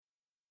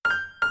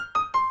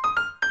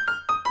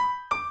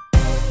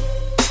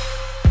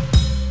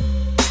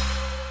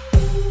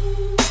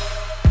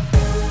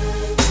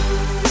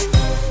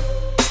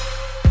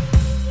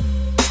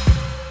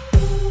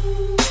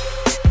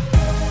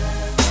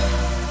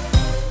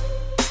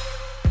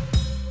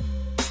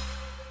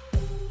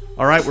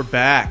All right, we're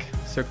back.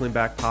 Circling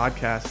Back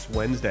podcast. It's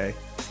Wednesday.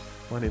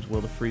 My name's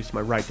Will DeFreeze. My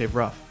right, Dave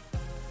Ruff.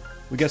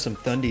 We got some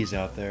Thundies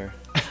out there.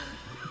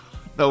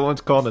 No one's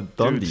called a Dude,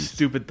 Thundies.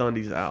 stupid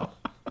Thundies out.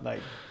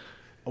 Like,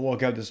 I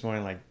woke up this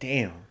morning like,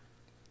 damn.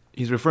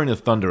 He's referring to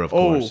thunder, of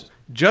course.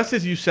 Just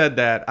as you said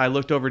that, I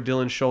looked over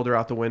Dylan's shoulder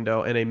out the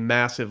window, and a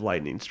massive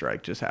lightning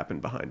strike just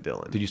happened behind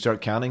Dylan. Did you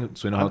start counting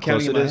so we know how I'm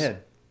close counting it in my is?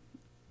 head.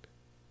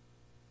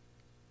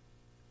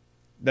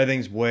 That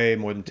thing's way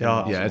more than 10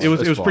 miles yeah, away. It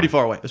was it's pretty far.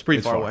 far away. It was pretty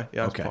It's far far. away.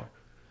 Yeah, Okay. it's far.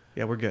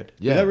 Yeah, we're good.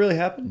 Yeah. Did that really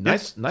happen?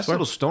 Nice Swear.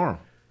 little storm.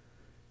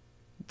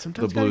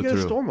 Sometimes That you gotta blew get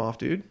a through. storm off,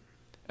 dude.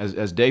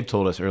 As Dave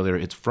told us earlier,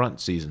 it's front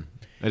season.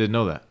 I didn't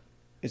know that.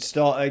 It's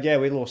stalled. Yeah,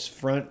 we had a little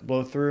front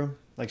blow through,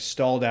 like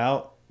stalled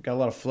out. Got a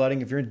lot of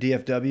flooding. If you're in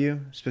DFW,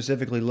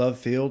 specifically Love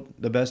Field,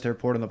 the best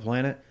airport on the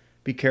planet,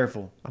 be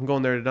careful. I'm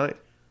going there tonight.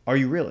 Are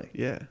you really?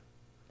 Yeah.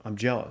 I'm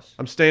jealous.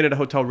 I'm staying at a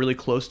hotel really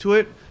close to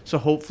it, so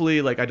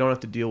hopefully, like, I don't have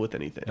to deal with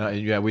anything.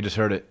 Yeah, we just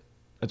heard it.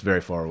 That's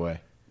very far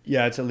away.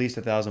 Yeah, it's at least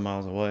 1,000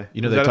 miles away.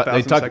 You know, Is they that talk,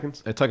 1,000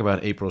 seconds? they talk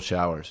about April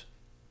showers.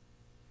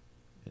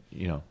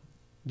 You know,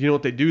 Do you know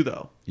what they do,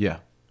 though? yeah.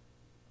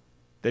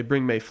 They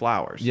bring May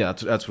flowers. Yeah,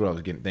 that's what I was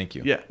getting. Thank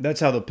you. Yeah.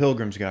 That's how the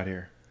Pilgrims got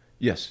here.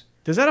 Yes.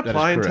 Does that That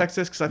apply is in correct.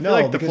 Texas? Because I feel No,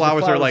 like the because the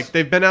flowers are flowers- like,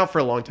 they've been out for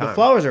a long time. The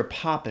flowers are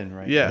popping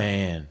right Yeah.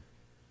 Man.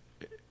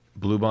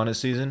 Bluebonnet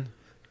season?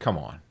 Come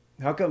on.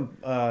 now. How come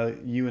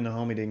you and the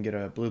homie didn't get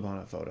a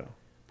bluebonnet photo?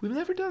 We've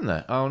never done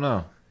that. I don't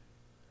know.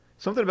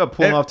 Something about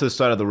pulling Eh. off to the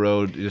side of the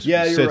road just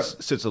Yeah, you're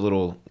sits a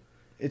little.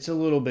 It's a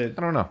little bit.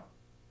 I don't know.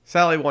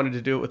 Sally wanted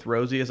to do it with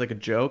Rosie as like a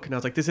joke, and I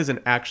was like, this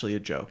isn't actually a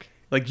joke.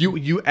 Like,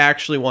 you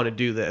actually want to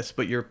do this,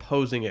 but you're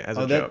posing it as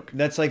a joke.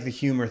 That's like the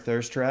humor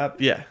thirst trap.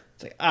 Yeah.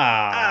 It's like,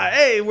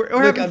 Hey, we're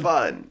Look, having I'm-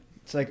 fun.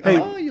 It's like, Hey.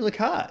 oh, you look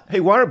hot. Hey,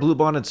 why are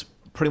bluebonnets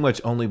pretty much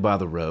only by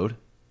the road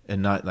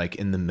and not like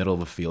in the middle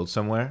of a field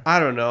somewhere? I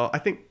don't know. I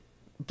think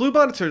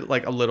bluebonnets are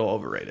like a little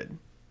overrated.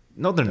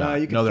 No, they're No,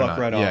 not. you can no, they're fuck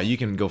not. right Yeah, off. you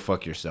can go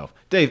fuck yourself.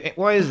 Dave,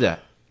 why is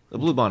that? The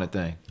bluebonnet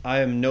thing. I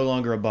am no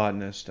longer a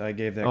botanist. I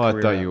gave that Oh, I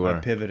career thought up. you were. I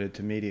pivoted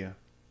to media.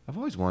 I've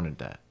always wondered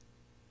that.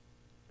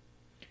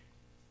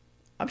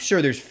 I'm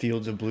sure there's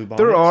fields of bluebonnets.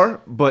 There are,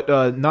 but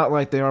not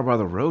like they are by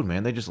the road,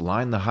 man. They just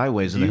line the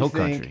highways in Do the you hill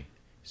think- country.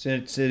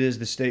 Since it is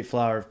the state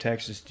flower of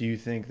Texas, do you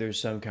think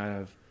there's some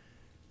kind of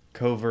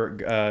covert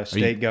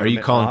state Are government?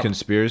 you calling op?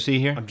 conspiracy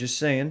here? I'm just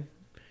saying.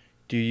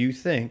 Do you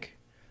think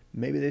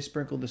maybe they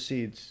sprinkled the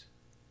seeds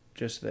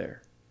just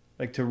there,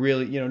 like to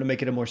really, to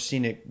make it a more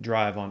scenic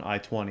drive on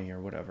I-20 or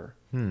whatever?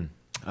 No,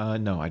 I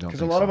don't.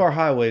 Because a lot of our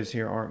highways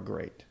here aren't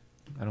great.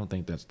 I don't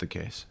think that's the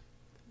case.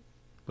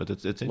 But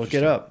it's Look interesting.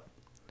 it up.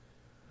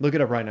 Look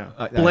it up right now.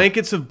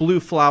 Blankets of blue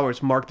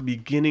flowers mark the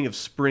beginning of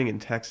spring in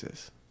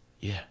Texas.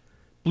 Yeah.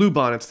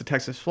 Bluebonnets, the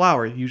Texas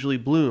flower, usually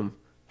bloom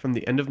from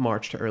the end of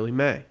March to early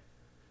May.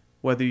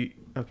 Okay,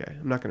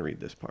 I'm not going to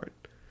read this part.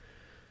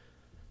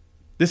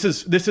 This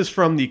is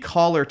from the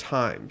Caller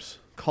Times,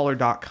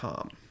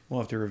 caller.com. We'll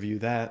have to review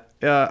that.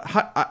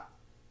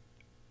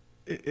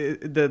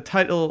 The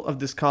title of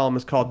this column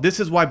is called "This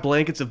is Why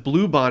Blankets of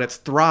Bluebonnets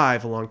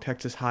Thrive Along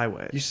Texas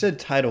Highways." You said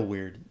title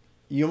weird.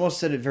 You almost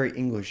said it very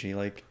Englishy,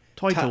 like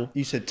Title.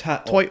 You said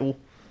title. Title.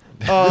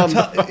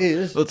 It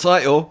is The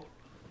title.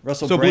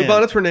 Russell So Brand.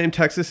 bluebonnets were named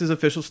Texas's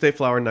official state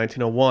flower in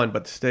 1901,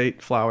 but the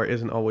state flower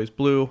isn't always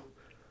blue.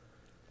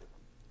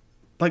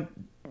 Like,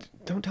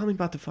 don't tell me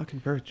about the fucking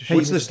bird. Just show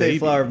What's me the state baby.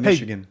 flower of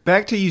Michigan? Hey,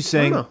 back to you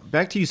saying know.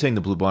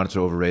 the bluebonnets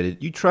are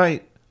overrated. You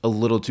try a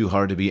little too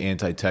hard to be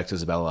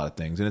anti-Texas about a lot of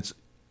things, and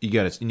you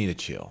need to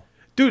chill.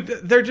 Dude,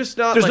 they're just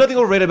not. There's like, nothing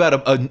overrated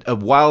about a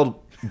wild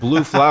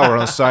blue flower on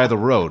the side of the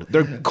road.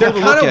 They're They're cool to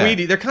kind look of at.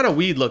 weedy. They're kind of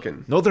weed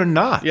looking. No, they're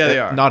not. Yeah, they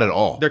are. Not at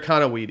all. They're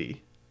kind of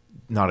weedy.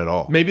 Not at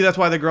all. Maybe that's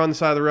why they grow on the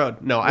side of the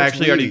road. No, I What's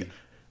actually weedy?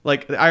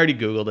 I already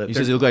Googled it. He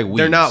says they look like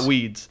They're not weeds.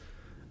 weeds.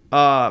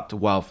 It's a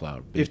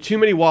wildflower. If too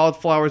many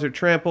wildflowers are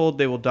trampled,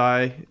 they will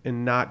die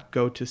and not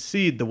go to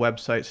seed, the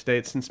website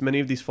states. Since many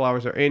of these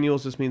flowers are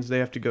annuals, this means they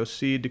have to go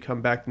seed to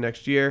come back the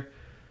next year.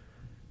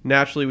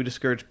 Naturally, we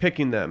discourage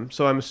picking them.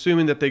 So I'm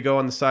assuming that they go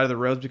on the side of the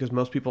roads because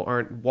most people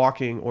aren't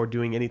walking or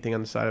doing anything on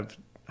the side of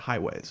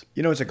highways.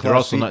 It's a They're class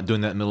also B. not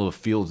doing that in the middle of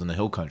fields in the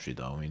hill country,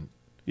 though. I mean,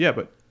 Yeah,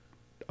 but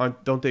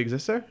don't they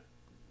exist there?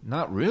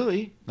 not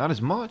really. Not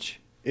as much.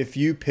 If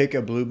you pick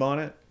a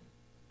bluebonnet,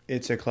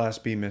 it's a class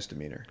B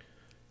misdemeanor.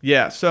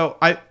 Yeah, so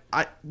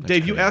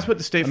Dave, you crazy. asked what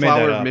the state I made that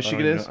flower up. of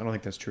Michigan is. I don't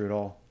think that's true at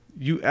all.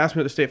 You asked me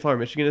what the state flower of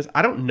Michigan is.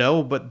 I don't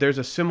know, but there's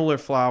a similar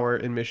flower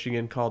in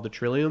Michigan called the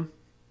trillium.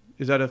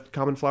 Is that a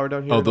common flower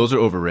down here? Oh, those are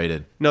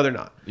overrated. No, they're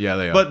not. Yeah,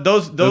 they are. But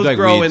those like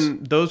grow weeds.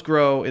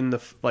 in the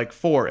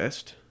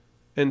forest,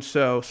 and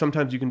so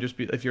sometimes you can just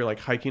be, if you're like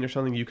hiking or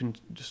something, you can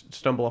just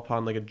stumble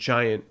upon like a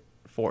giant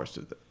forest.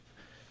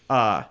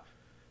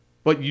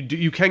 But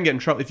you can get in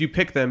trouble if you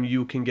pick them.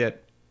 You can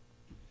get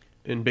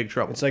in big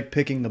trouble. It's like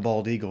picking the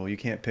bald eagle. You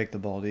can't pick the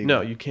bald eagle.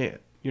 No, you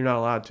can't. You're not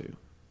allowed to.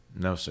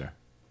 No, sir.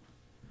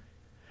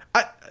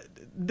 I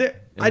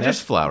That's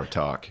just flower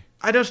talk.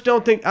 I just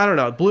don't think, I don't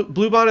know.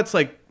 Bluebonnets,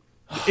 like,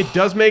 it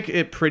does make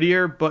it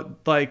prettier, but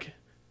like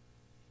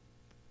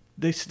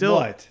they still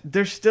What?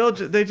 they're still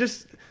they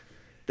just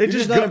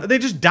just not they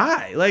just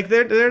die. Like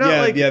they're not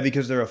Yeah, like yeah,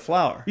 because they're a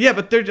flower. yeah,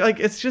 but they're like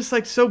it's just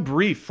like so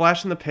brief,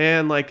 flash in the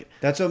pan. Like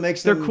That's what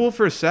makes they're them cool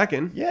for a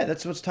second. Yeah,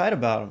 that's what's tight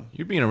about them.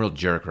 You're being a real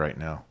jerk right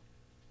now.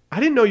 I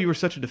didn't know you were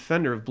such a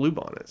defender of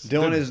bluebonnets.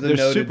 Dylan is the They're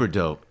noted. super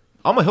dope.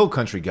 I'm a hill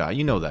country guy.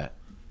 You know that.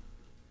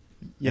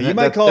 Yeah, And you that-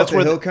 might call it that's the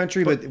where hill the-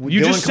 country, but You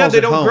Dylan just said calls they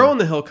it don't home. grow in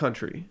the hill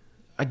country.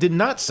 I did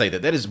not say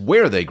that. That is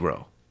where they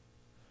grow.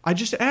 I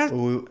just asked.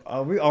 Ooh,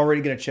 are we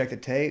already going to check the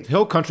tape?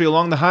 Hill country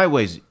along the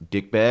highways,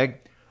 dickbag.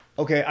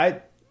 Okay,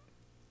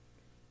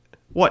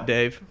 What,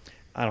 Dave?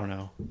 I don't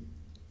know.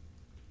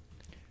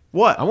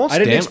 What? I won't I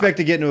stand. didn't expect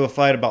to get into a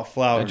fight about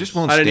flowers. I just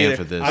won't I didn't stand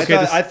either. for this. I, Okay,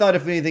 thought, this- I thought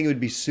if anything it would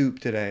be soup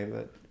today,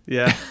 but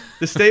Yeah.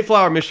 The state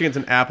flower of Michigan's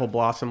an apple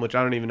blossom, which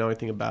I don't even know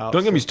anything about.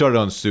 Don't get me started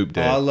on soup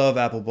day. I love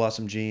apple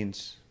blossom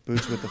jeans,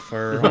 boots with the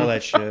fur, all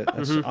that shit.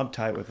 I'm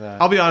tight with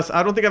that. I'll be honest,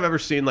 I don't think I've ever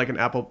seen like an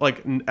apple,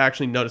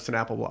 actually noticed an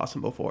apple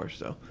blossom before.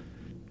 So,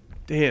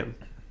 damn,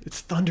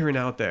 it's thundering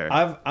out there.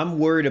 I'm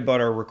worried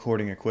about our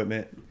recording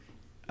equipment.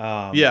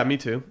 Yeah, me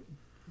too.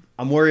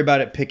 I'm worried about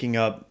it picking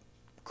up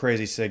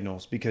crazy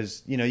signals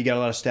because you got a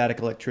lot of static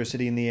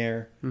electricity in the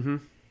air,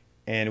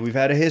 and we've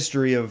had a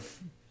history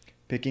of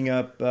picking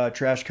up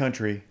trash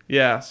country.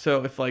 Yeah,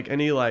 so if like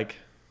any like,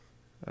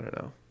 I don't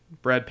know,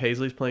 Brad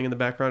Paisley's playing in the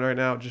background right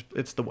now,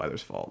 it's the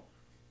weather's fault.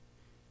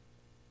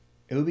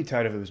 It would be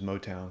tight if it was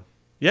Motown.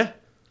 Yeah,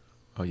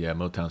 Oh yeah,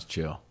 Motown's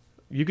chill.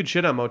 you could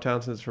shit on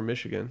Motown since it's from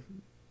Michigan,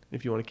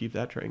 if you want to keep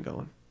that train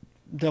going.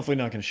 Definitely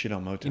not going to shit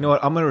on Motown. You know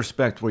what? I'm gonna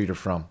respect where you're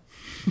from.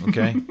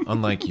 Okay,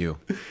 unlike you.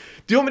 Do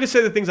you want me to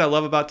say the things I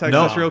love about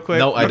Texas real quick?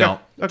 No, I don't.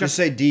 Okay. Just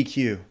say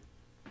DQ.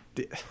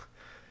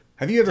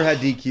 Have you ever had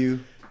DQ?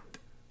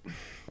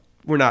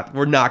 We're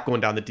not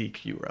going down the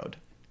DQ road.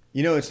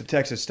 You know it's the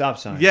Texas stop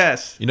sign.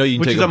 Yes. You know you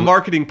can which take is a a bl-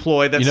 marketing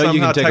ploy that You know you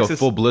somehow can take Texas, a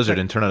full blizzard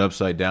and turn it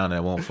upside down and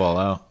it won't fall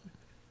out.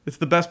 It's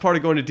the best part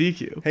of going to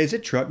DQ. Hey, is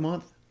it truck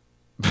month?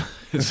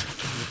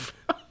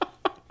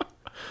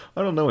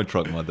 I don't know what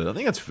truck month is. I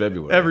think it's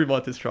February. Every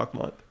month is truck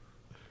month.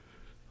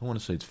 I want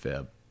to say it's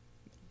Feb.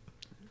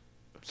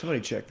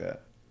 Somebody check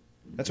that.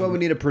 That's why we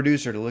need a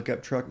producer to look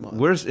up truck month.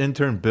 Where's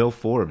intern Bill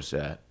Forbes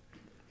at?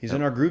 He's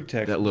in our group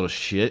text. That little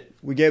shit.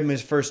 We gave him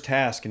his first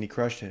task and he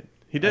crushed it.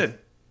 He did.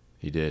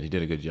 He did. He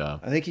did a good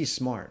job. I think he's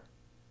smart.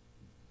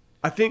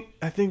 I think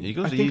He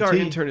goes to our UT.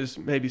 intern is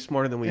maybe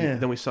smarter than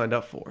we signed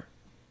up for.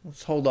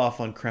 Let's hold off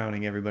on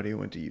crowning everybody who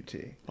went to UT.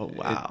 Oh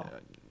wow.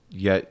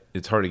 Yet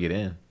it's hard to get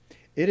in.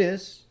 It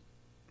is.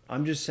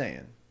 I'm just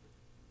saying.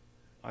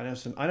 I know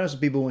some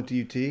people who went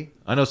to UT.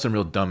 I know some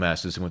real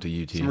dumbasses who went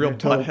to UT. Some real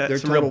they're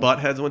some real total-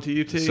 buttheads went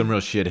to UT. Some real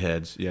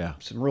shitheads. Yeah.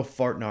 Some real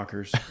fart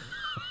knockers.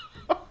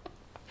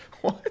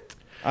 What?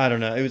 I don't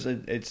know.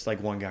 It's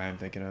like one guy I'm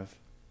thinking of.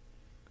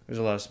 There's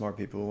a lot of smart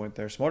people who went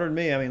there. Smarter than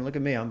me. I mean, look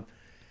at me. Well,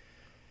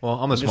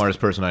 I'm the just- smartest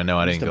person I know.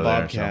 I just didn't a go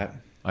there. bobcat.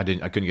 So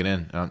I couldn't get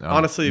in.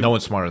 Honestly, no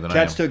one's smarter than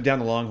Cats I am. took down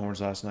the Longhorns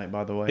last night,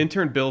 by the way.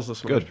 Intern Bill's the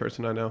smartest Good.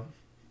 person I know.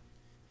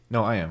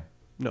 No, I am.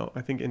 No,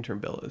 I think intern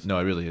Bill is. No,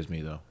 it really is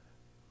me though.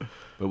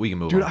 But we can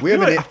move Dude, on.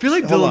 I feel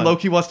like hold Dylan on.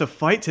 Loki wants to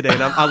fight today,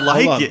 and I Hold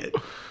like on. it.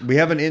 We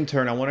have an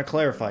intern. I want to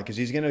clarify because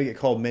he's going to get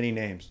called many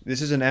names.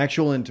 This is an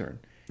actual intern.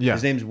 Yeah.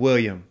 His name's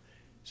William.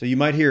 So you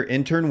might hear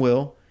intern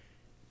Will.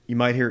 You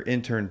might hear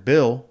intern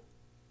Bill.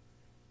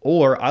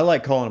 Or I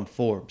like calling him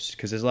Forbes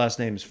because his last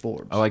name is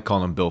Forbes. I like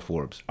calling him Bill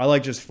Forbes. I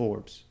like just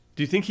Forbes.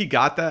 Do you think he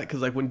got that?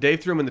 Because like when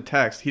Dave threw him in the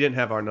text, he didn't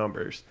have our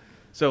numbers.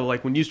 So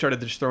like when you started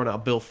just throwing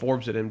out Bill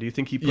Forbes at him, do you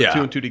think he put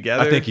two and two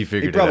together? I think he He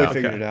figured probably it out.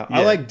 figured Okay. it out. Yeah.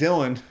 I like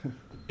Dylan.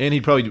 And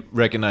he probably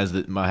recognized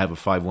that I have a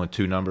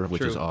 512 number,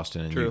 which True. is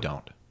Austin, and True. you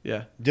don't.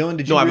 Yeah. Dylan,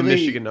 did you No, I have really, a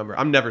Michigan number.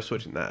 I'm never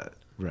switching that.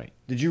 Right.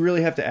 Did you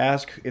really have to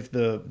ask if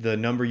the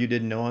number you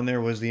didn't know on there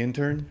was the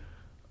intern?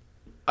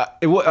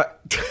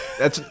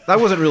 I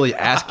wasn't really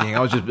asking. I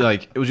was just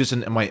like, it was just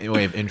my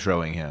way of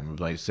introing him,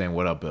 like saying,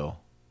 "What up, Bill?"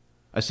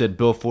 I said,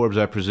 "Bill Forbes,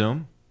 I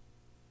presume."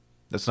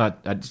 That's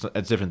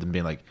different than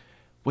being like,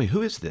 "Wait,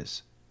 who is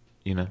this?"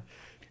 You know?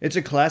 It's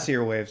a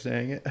classier way of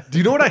saying it. Do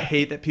you know what I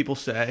hate that people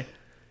say?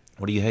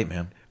 What do you hate,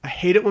 man? I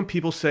hate it when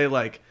people say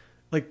like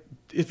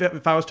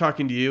if I was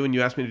talking to you and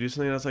you asked me to do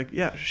something, and I was like,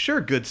 yeah, sure,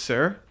 good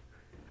sir.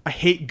 I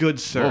hate good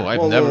sir. Oh, I've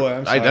Whoa, never. whoa,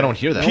 I'm I sorry. don't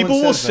hear that. No People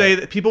one will says say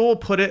that. that people will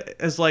put it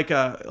as like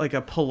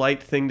a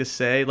polite thing to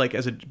say, like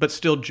but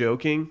still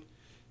joking.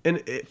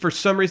 And for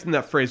some reason,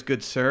 that phrase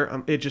 "good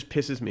sir," it just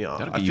pisses me off.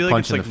 That'll I get feel you like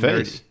it's punched like in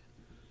the nerdy.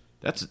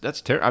 face.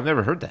 That's terrible. I've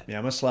never heard that. Yeah,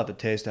 I'm gonna slap the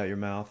taste out your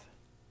mouth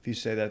if you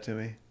say that to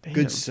me. Damn.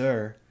 Good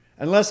sir.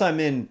 Unless I'm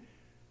in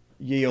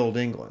ye old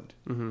England.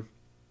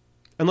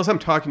 Unless I'm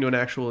talking to an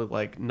actual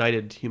like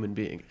knighted human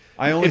being.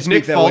 I only if speak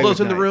Nick that way Faldo's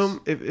with in the knights.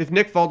 room, if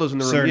Nick Faldo's in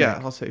the room, Sir yeah,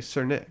 Nick. I'll say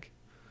Sir Nick.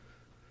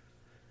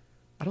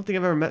 I don't think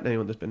I've ever met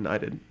anyone that's been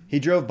knighted. He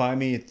drove by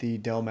me at the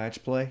Dell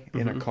match play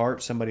in a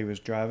cart. Somebody was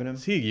driving him.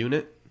 Is he a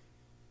unit?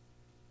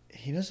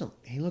 He doesn't.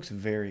 He looks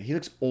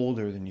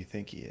older than you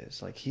think he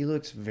is. Like he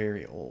looks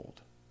very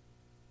old.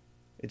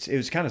 It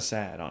was kind of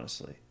sad,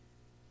 honestly.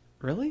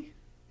 Really?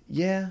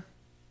 Yeah.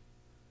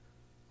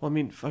 Well, I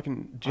mean,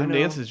 fucking I Jim know.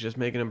 Nance is just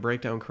making him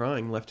break down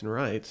crying left and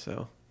right.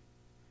 So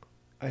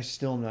I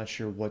still am not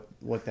sure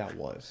what that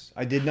was.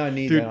 I did not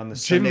need Dude, that on the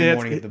Sunday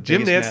morning of the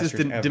Jim biggest Nance's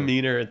Masters ever.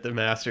 demeanor at the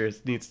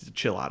Masters needs to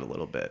chill out a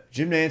little bit.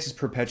 Jim Nance is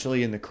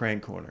perpetually in the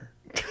crank corner,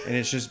 and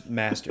it's just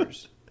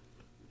Masters.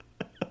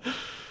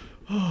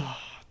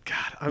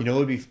 God,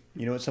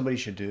 You know what somebody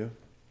should do?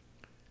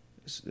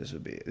 This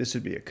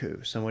would be a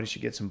coup. Somebody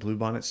should get some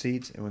bluebonnet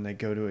seats, and when they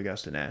go to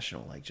Augusta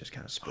National, like just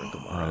kind of sprinkle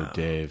them Oh, around.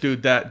 Dave.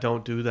 dude,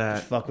 don't do that.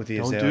 Just fuck with the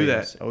Don't azaleas. do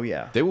that. Oh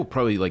yeah. They will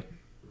probably like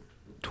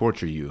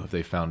torture you if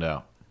they found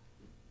out.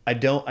 I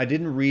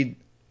didn't read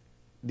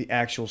the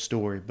actual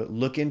story, but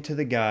look into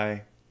the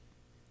guy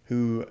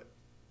who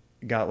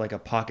got like a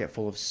pocket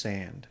full of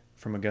sand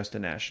from Augusta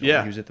National.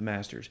 Yeah. He was at the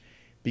Masters,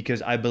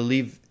 because I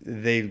believe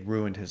they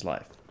ruined his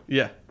life.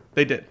 Yeah,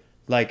 they did.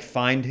 Like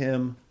fined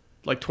him.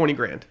 Like 20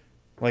 grand.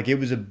 Like it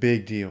was a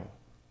big deal.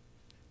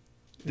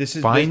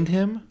 Find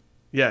him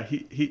Yeah,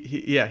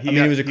 he I mean,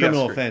 it was a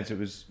criminal offense. It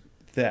was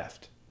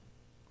theft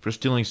for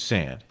stealing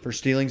sand. for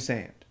stealing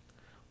sand.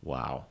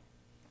 Wow.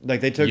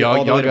 Like they took Y'all, it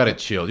all the way gotta to,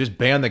 chill. Just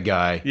ban the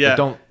guy. Yeah. But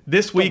don't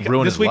this week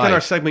ruin this his week on our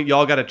life. segment,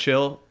 y'all gotta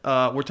chill.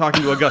 We're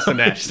talking to Augusta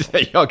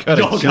National. y'all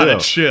gotta Y'all chill. gotta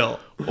chill.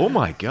 Oh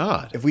my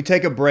god. If we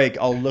take a break,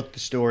 I'll look the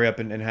story up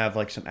and have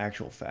like some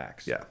actual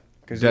facts. Yeah,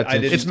 because That's I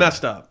didn't. it's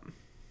messed up.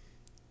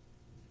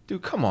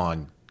 Dude, come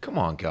on,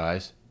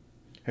 guys.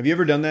 Have you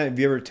ever done that? Have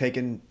you ever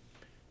taken,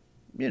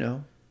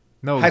 No.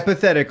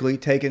 hypothetically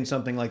taken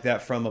something like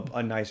that from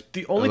a nice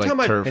The only like time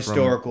I turf from-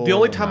 historical? the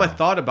only time I No.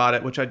 thought about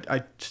it, which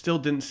I still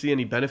didn't see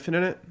any benefit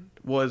in it,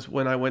 was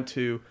when I went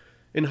to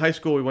in high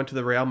school. We went to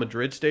the Real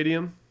Madrid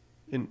stadium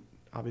in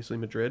obviously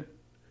Madrid,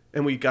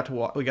 and we got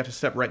to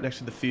step right next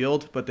to the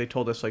field, but they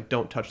told us like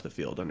don't touch the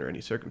field under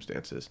any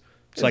circumstances.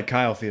 It's like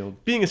Kyle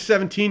Field. Being a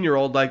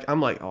 17-year-old, like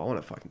I'm like, oh, I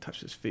want to fucking touch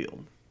this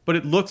field. But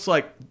it looks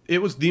like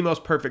it was the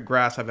most perfect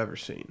grass I've ever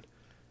seen.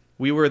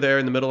 We were there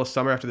in the middle of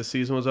summer after the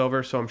season was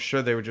over, so I'm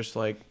sure they were just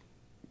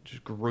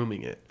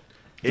grooming it.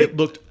 It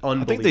looked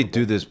unbelievable. I think they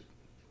do this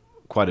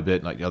quite a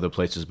bit, like other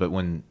places. But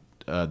when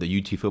the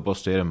UT football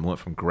stadium went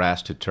from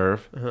grass to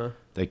turf,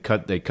 they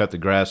cut the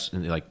grass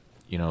and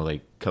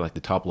they cut like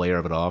the top layer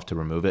of it off to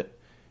remove it,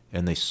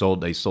 and they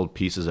sold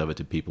pieces of it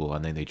to people,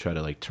 and then they try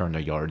to like turn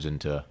their yards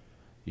into,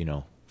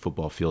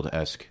 football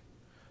field-esque.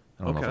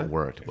 I don't know if Okay. it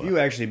worked. If But. you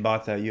actually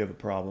bought that, you have a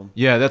problem.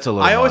 Yeah, that's a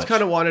little. I always much.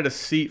 kind of wanted a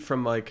seat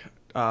from like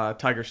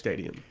Tiger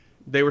Stadium.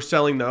 They were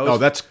selling those. Oh,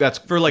 that's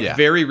for like yeah.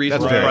 very That's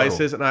reasonable very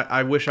prices, and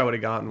I wish I would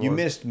have gotten You one.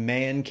 missed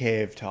man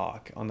cave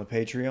talk on the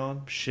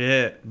Patreon,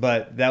 Shit.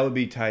 but that would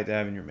be tight to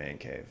have in your man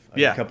cave. Like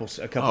Yeah. a couple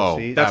Oh,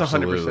 seats. That's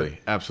absolutely, 100%.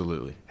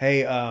 absolutely.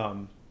 Hey,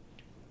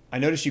 I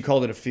noticed you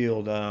called it a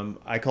field.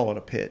 I call it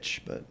a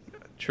pitch, but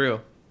True.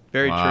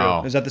 Very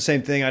Wow. is that the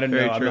same thing? I don't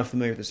Very know. I'm true. not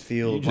familiar with this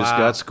field. Just Wow.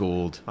 got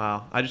schooled true.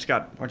 Wow. I just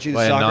got Aren't you the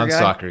by a soccer guy?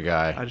 non-soccer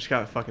guy. I just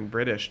got fucking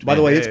British. By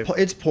the way, Dave.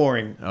 it's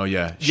pouring. Oh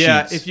yeah,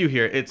 yeah. Sheets. If you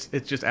hear it,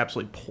 it's just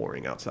absolutely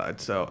pouring outside.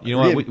 So You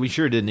know what? We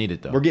sure did need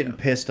it though. We're getting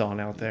pissed on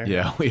out there.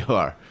 Yeah, we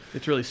are.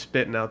 it's really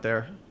spitting out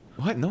there.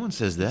 What? No one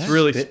says that. It's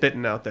really Spit.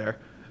 spitting out there,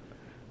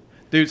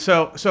 dude.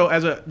 So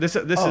as a this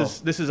Oh.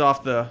 is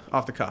off the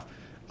cuff.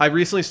 I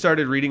recently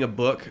started reading a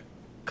book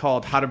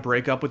called How to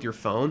Break Up with Your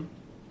Phone.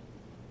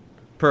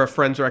 Per a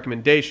friend's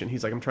recommendation,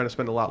 he's like, I'm trying to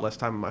spend a lot less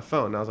time on my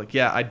phone. And I was like,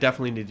 yeah, I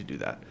definitely need to do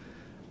that.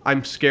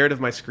 I'm scared of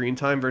my screen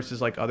time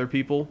versus like other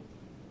people.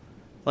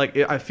 Like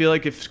I feel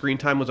like if screen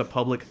time was a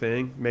public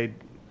thing, made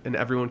and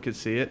everyone could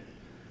see it,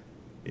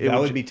 That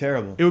would be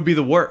terrible. it would be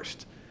the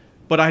worst.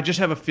 But I just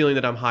have a feeling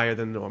that I'm higher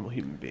than a normal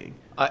human being.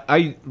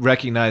 I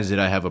recognize that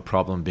I have a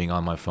problem being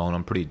on my phone.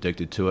 I'm pretty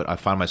addicted to it. I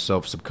find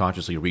myself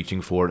subconsciously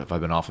reaching for it if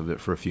I've been off of it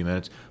for a few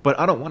minutes. But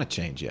I don't want to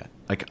change yet.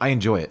 Like I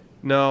enjoy it.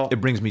 No, It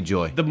brings me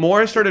joy. the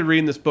more I started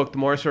reading this book, the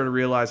more I started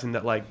realizing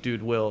that, like,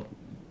 dude, Will,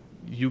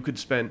 you could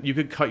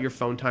cut your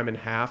phone time in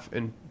half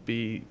and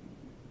be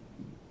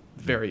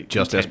very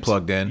Just as intense.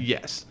 plugged in?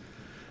 Yes.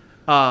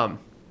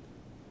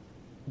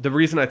 The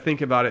reason I think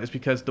about it is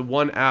because the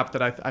one app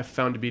that I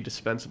found to be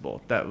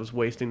dispensable that was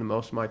wasting the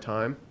most of my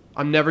time.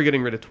 I'm never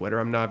getting rid of Twitter.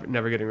 I'm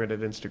never getting rid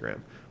of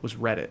Instagram. Was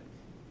Reddit.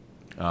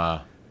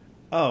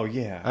 Oh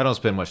yeah. I don't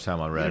spend much time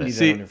on don't Reddit. need that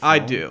See, on your I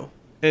phone. do,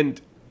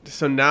 and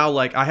so now,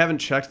 like, I haven't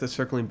checked the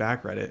circling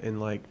back Reddit in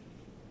like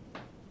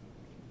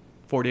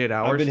 48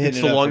 hours. been hitting It's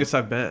it the up longest for-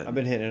 I've been. I've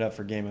been hitting it up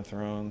for Game of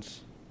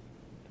Thrones.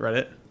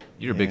 Reddit.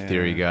 You're a big Yeah.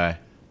 theory guy.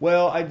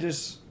 Well, I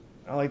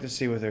like to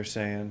see what they're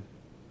saying.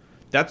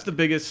 That's the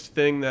biggest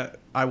thing that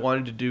I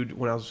wanted to do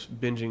when I was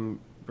binging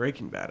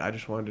Breaking Bad. I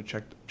just wanted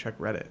to check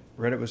Reddit.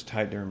 Reddit was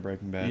tight during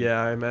Breaking Bad.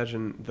 Yeah, I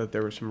imagine that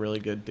there were some really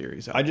good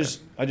theories out I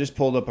just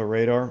pulled up a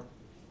radar.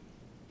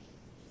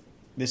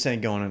 This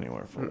ain't going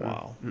anywhere for a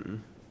while.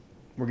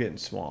 We're getting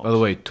swamped. By the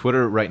way,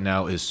 Twitter right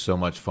now is so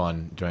much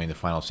fun during the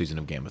final season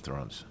of Game of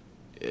Thrones.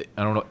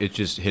 I don't know. It's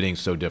just hitting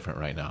so different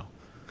right now.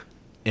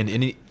 And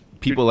any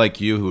people like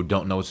you who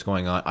don't know what's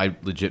going on, I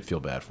legit feel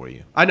bad for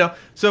you. I know.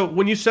 So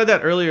when you said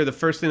that earlier, the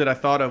first thing that I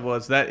thought of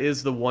was that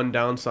is the one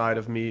downside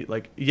of me.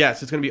 Like,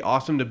 yes, it's going to be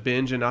awesome to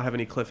binge and not have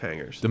any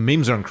cliffhangers. The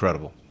memes are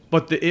incredible.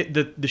 But the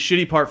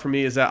shitty part for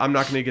me is that I'm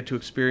not going to get to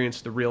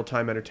experience the real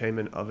time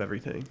entertainment of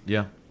everything.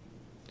 Yeah.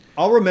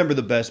 I'll remember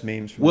the best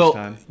memes from this Well,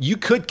 time. you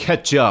could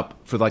catch up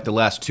for like the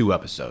last 2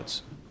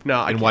 episodes No,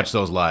 I and can't. watch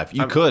those live.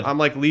 You I'm, could. I'm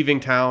like leaving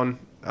town.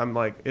 I'm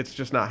like, it's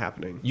just not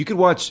happening. You could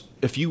watch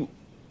you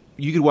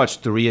could watch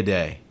 3 a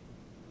day.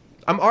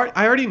 I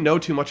already know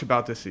too much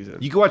about this season.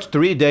 You could watch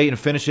 3 a day and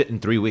finish it in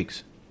 3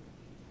 weeks.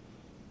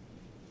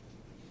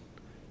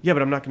 Yeah,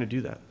 but I'm not going to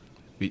do that.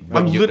 But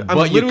I'm you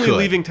literally could.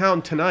 leaving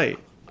town tonight.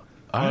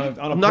 All right.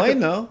 On a I'm not plane,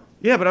 gonna- though.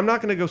 Yeah, but I'm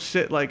not going to go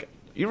sit like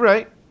You're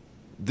right.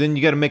 Then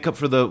you got to make up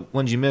for the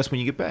ones you miss when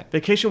you get back.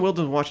 Vacation Will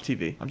doesn't watch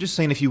TV. I'm just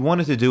saying, if you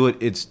wanted to do it,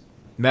 it's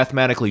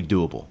mathematically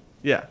doable.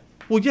 Yeah.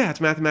 Well, yeah, it's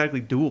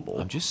mathematically doable.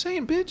 I'm just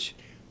saying, bitch.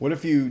 What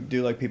if you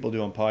do like people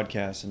do on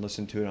podcasts and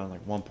listen to it on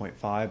like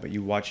 1.5, but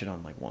you watch it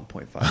on like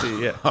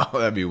 1.5? Yeah. Oh,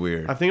 that'd be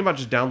weird. I'm thinking about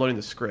just downloading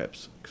the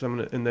scripts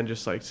and then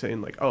just like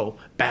saying like, oh,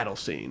 battle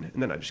scene,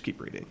 and then I just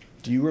keep reading.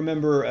 Do you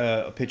remember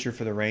a pitcher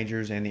for the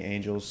Rangers and the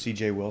Angels,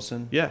 C.J.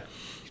 Wilson? Yeah.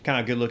 He's kind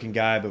of a good-looking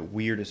guy, but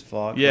weird as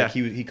fuck. Yeah. Like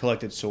he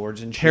collected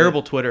swords and shit.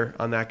 Terrible Twitter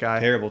on that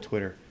guy. Terrible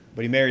Twitter.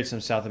 But he married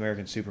some South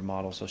American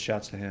supermodel, so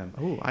shouts to him.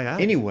 Oh, I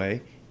have.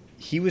 Anyway,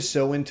 he was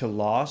so into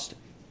Lost,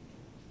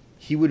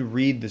 he would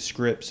read the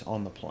scripts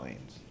on the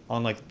planes,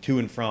 on like to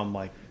and from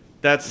like.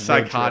 That's road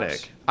psychotic.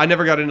 trips. I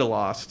never got into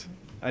Lost.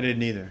 I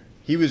didn't either.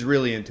 He was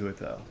really into it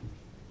though.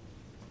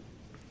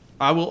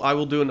 I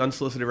will do an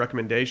unsolicited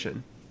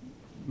recommendation.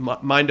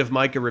 Mind of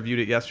Micah reviewed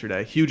it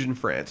yesterday. Huge in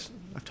France.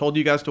 I've told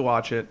you guys to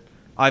watch it.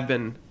 I've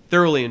been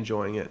thoroughly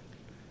enjoying it.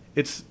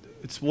 It's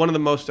one of the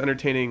most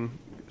entertaining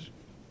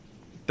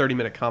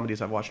 30-minute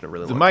comedies I've watched in a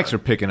really The long mics time.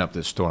 are picking up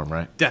this storm,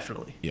 right?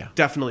 Definitely. Yeah.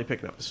 Definitely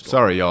picking up the story.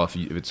 Sorry, y'all, if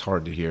it's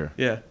hard to hear.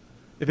 Yeah.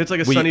 If it's like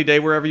a We- sunny day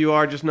wherever you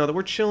are, just know that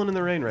we're chilling in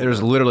the rain right There's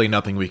now. literally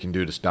nothing we can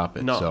do to stop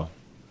it. No. So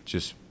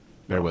just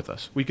bear with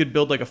us. We could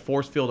build like a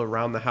force field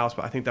around the house,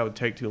 but I think that would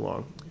take too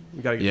long.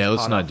 We gotta get Yeah, this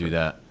let's pot not off do first.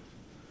 that.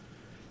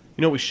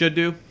 You know what we should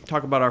do?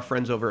 Talk about our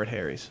friends over at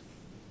Harry's.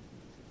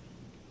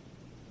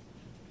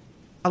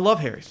 I love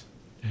Harry's.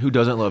 Who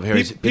doesn't love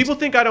Harry's? People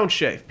think I don't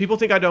shave. People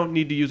think I don't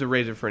need to use a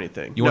razor for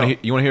anything. You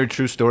want No. to hear a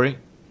true story?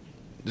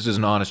 This is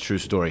an honest, true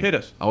story. Hit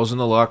us. I was in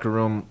the locker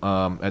room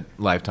at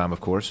Lifetime, of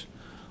course,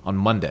 on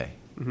Monday.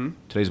 Mm-hmm.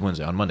 Today's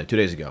Wednesday. On Monday, 2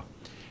 days ago,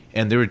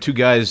 and there were 2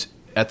 guys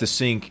at the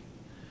sink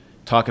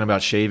talking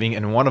about shaving,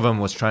 and one of them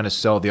was trying to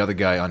sell the other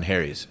guy on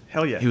Harry's.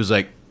 Hell yeah. He was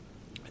like,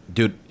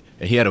 "Dude,"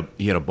 he had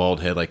a bald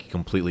head, like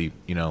completely,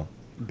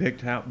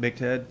 Big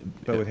head,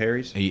 but with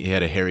Harry's. He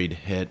had a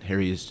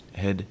Harry's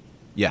head.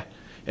 Yeah.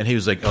 And he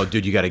was like, "Oh,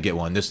 dude, you got to get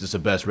one. This is the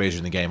best razor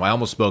in the game." I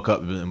almost spoke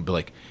up and be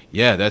like,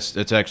 "Yeah, that's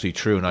actually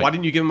true." And Why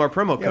didn't you give him our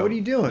promo code? Yeah, what are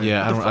you doing?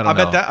 Yeah, I don't I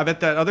know.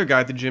 bet that other guy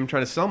at the gym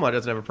trying to sell mine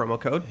doesn't have a promo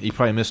code. He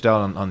probably missed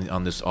out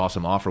on this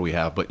awesome offer we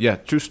have. But yeah,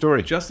 true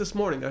story. Just this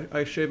morning,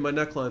 I shaved my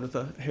neckline with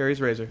a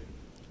Harry's razor.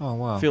 Oh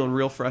wow, Feeling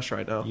real fresh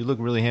right now. you look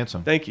really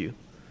handsome. Thank you.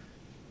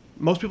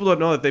 Most people don't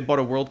know that they bought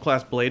a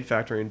world-class blade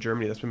factory in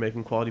Germany that's been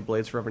making quality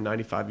blades for over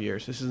 95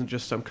 years. This isn't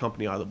just some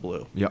company out of the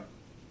blue. Yep.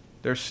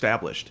 They're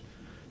established.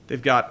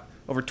 They've got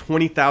over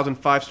 20,000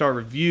 five-star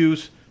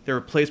reviews. Their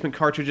replacement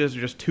cartridges are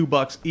just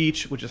 $2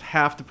 each, which is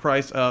half the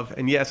price of,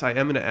 and yes, I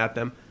am going to add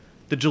them,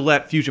 the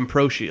Gillette Fusion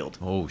Pro Shield.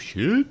 Oh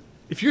shit.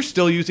 If you're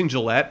still using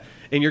Gillette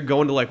and you're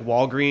going to like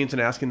Walgreens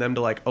and asking them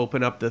to like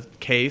open up the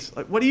case,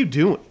 like what are you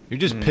doing? You're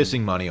just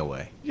pissing money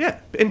away. Yeah,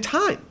 in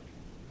time.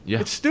 Yeah.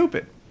 It's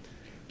stupid.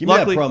 Give me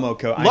Luckily- that promo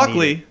code.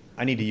 luckily-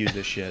 I need to use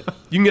this shit.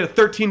 You can get a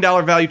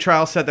 $13 value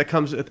trial set that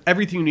comes with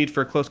everything you need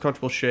for a close,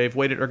 comfortable shave,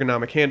 weighted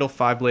ergonomic handle,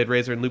 5-blade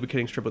razor, and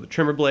lubricating strip with a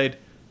trimmer blade,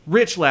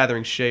 rich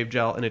lathering shave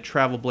gel, and a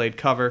travel blade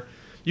cover.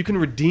 You can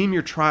redeem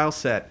your trial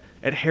set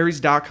at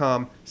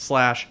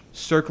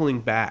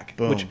harrys.com/circlingback,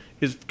 Boom. which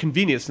is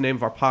convenient. It's the name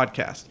of our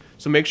podcast.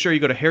 So make sure you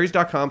go to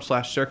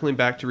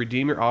harrys.com/circlingback to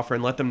redeem your offer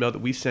and let them know that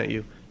we sent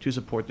you to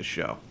support the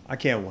show. I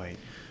can't wait.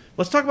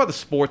 Let's talk about the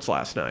sports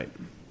last night.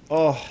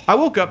 Oh, I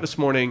woke up this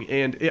morning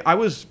and I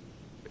was...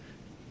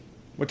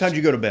 what time did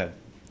you go to bed?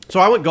 So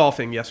I went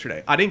golfing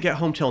yesterday. I didn't get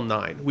home till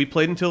 9. We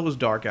played until it was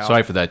dark out.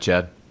 Sorry for that,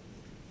 Chad.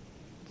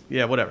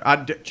 Yeah, whatever.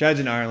 Chad's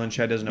in Ireland.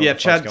 Chad doesn't know. Yeah,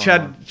 what the fuck's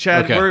Chad, going on.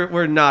 Chad. Okay.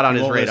 We're not on He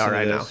his won't radar listen to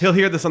right now. this. He'll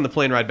hear this on the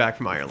plane ride back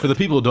from Ireland. For the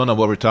people who don't know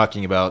what we're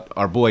talking about,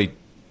 our boy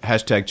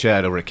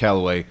 #Chad over at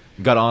Callaway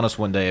got on us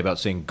one day about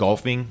saying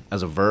golfing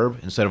as a verb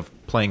instead of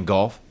playing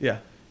golf. Yeah,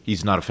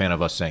 He's not a fan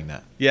of us saying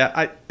that.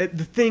 yeah. The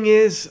thing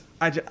is,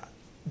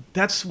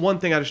 that's one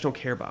thing I just don't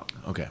care about.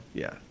 Okay.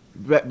 Yeah,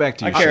 Back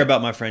to I you. care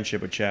about my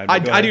friendship with Chad.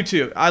 but go I ahead.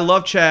 do too. I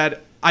love Chad.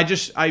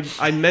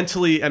 I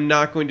mentally am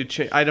not going to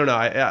change. I don't know.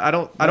 I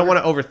don't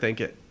want to overthink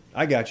it.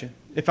 I got you.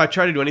 If I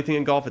try to do anything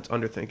in golf, it's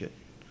underthink it.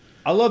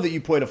 I love that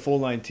you played a full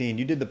 19.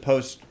 You did the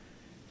post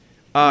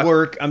Uh,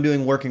 work. I'm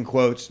doing work in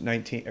quotes.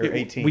 19 or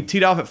 18. We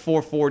teed off at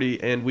 4:40,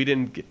 and we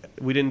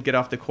didn't get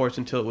off the course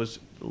until it was.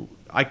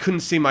 I couldn't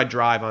see my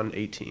drive on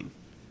 18.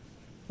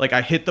 Like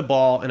I hit the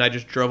ball and I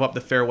just drove up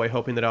the fairway,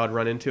 hoping that I would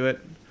run into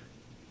it.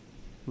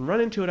 Run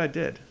into it, I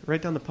did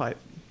right down the pipe.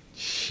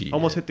 Shit.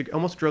 Almost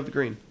drove the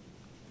green.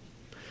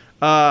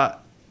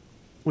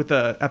 With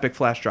the epic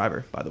flash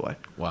driver, by the way.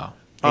 Wow.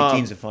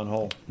 18's a fun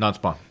hole.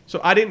 Non-spawn. So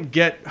I didn't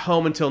get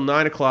home until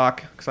 9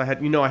 o'clock because I had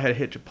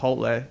hit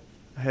Chipotle.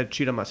 I had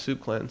cheat on my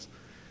soup cleanse.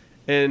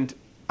 And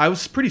I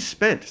was pretty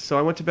spent, so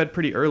I went to bed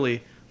pretty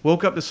early.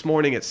 Woke up this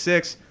morning at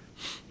 6,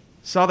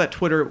 saw that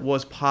Twitter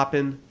was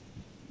popping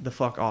the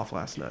fuck off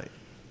last night.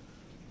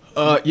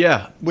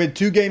 Yeah. We had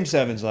 2 Game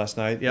 7s last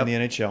night Yep. in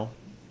the NHL.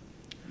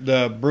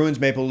 The Bruins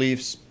Maple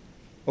Leafs,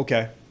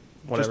 okay.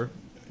 Whatever.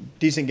 Just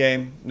decent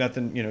game.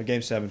 Nothing,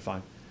 Game 7,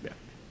 fine. Yeah.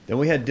 Then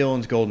we had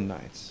Dylan's Golden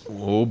Knights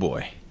Oh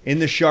boy. in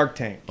the Shark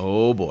Tank.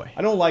 Oh boy.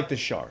 I don't like the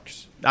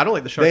Sharks. I don't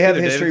like the Sharks. They have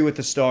either, history David. with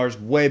the Stars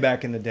way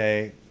back in the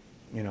day.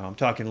 I'm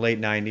talking late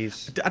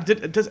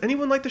 90s. Does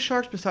anyone like the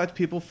Sharks besides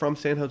people from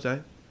San Jose?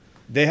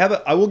 They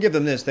have I will give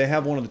them this. They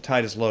have one of the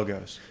tightest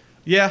logos.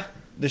 Yeah.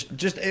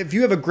 Just if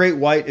you have a great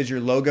white as your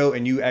logo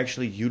and you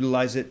actually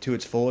utilize it to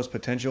its fullest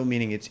potential,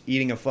 meaning it's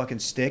eating a fucking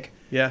stick,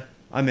 Yeah.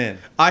 I'm in.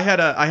 I had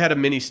a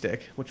mini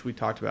stick, which we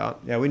talked about.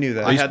 Yeah, we knew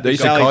that. I had They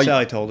used to Sally, call you-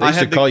 Sally told They us.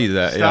 used to call you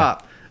that, yeah.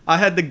 Stop. I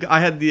had the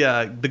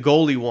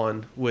goalie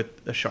one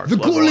with the Sharks. The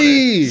logo on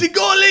goalie! it. The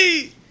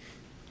goalie!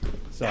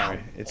 Sorry,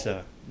 it's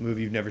a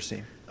movie you've never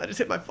seen. I just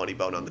hit my funny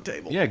bone on the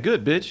table. Yeah,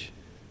 good, bitch.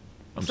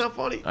 It's not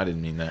funny. I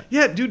didn't mean that.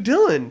 Yeah, dude,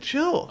 Dylan,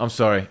 chill. I'm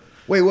sorry.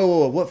 Wait,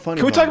 whoa, what funny?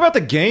 Can we talk about the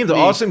game, the Me.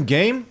 awesome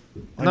game?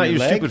 On Not your your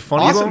leg? stupid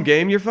funny Awesome bone?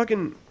 game. You're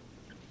fucking.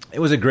 It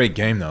was a great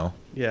game, though.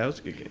 Yeah, it was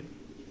a good game.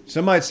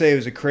 Some might say it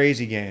was a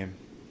crazy game.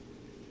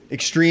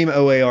 Extreme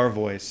OAR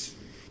voice.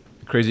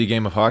 Crazy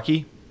game of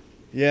hockey.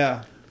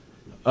 Yeah.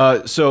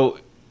 So,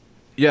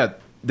 yeah,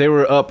 they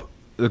were up.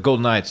 The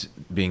Golden Knights,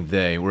 being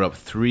they, were up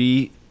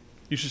 3-0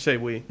 You should say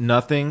we.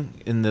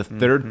 in the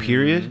third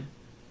period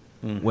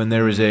when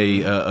there was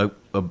a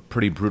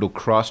pretty brutal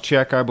cross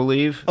check, I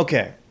believe.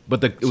 Okay.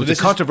 But it So was this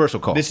a controversial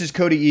call. This is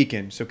Cody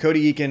Eakin. So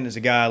Cody Eakin is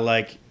a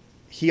guy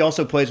he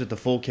also plays with the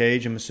full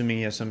cage. I'm assuming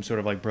he has some sort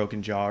of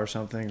broken jaw or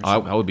something. I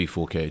would be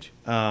full cage.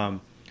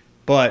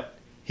 But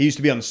he used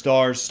to be on the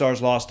Stars.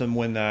 Stars lost him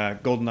when the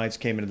Golden Knights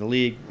came into the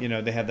league.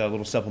 They had that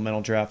little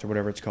supplemental draft or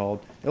whatever it's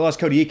called. They lost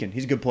Cody Eakin.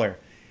 He's a good player.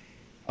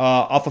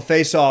 Off a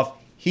face-off,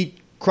 he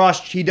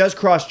does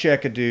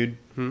cross-check a dude.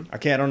 I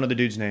don't know the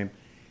dude's name.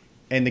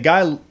 And the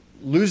guy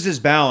loses his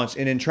balance,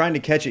 and in trying to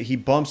catch it, he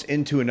bumps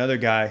into another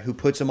guy who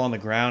puts him on the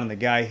ground, and the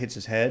guy hits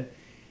his head.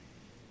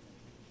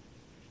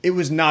 It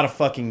was not a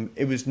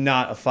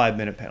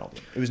 5-minute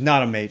penalty. It was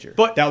not a major.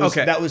 But, that was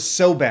okay. that was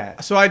so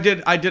bad. So I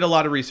did a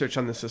lot of research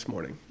on this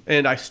morning,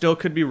 and I still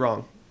could be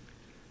wrong.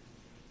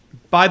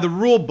 By the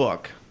rule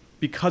book,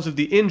 because of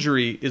the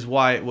injury, is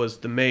why it was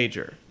the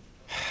major.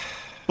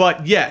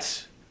 But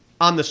yes,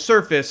 on the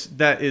surface,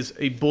 that is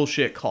a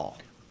bullshit call.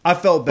 I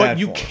felt bad. But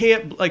you for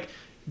him. can't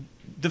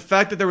the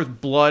fact that there was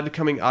blood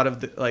coming out of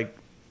the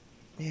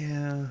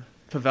Yeah.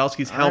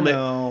 Pavelski's I helmet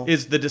know.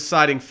 is the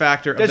deciding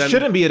factor. Of That them.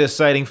 shouldn't be a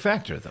deciding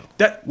factor, though.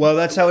 That Well,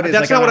 that's how it is.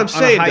 That's not what I'm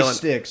saying, on a high Dylan.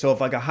 stick. So if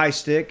a high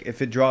stick,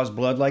 if it draws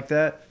blood like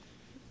that,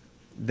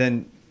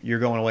 then you're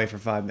going away for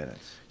 5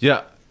 minutes.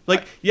 Yeah.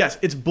 yes,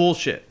 it's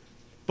bullshit,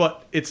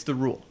 but it's the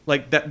rule.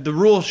 That the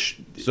rule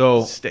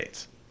So-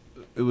 states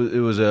It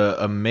was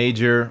a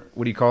major.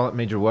 What do you call it?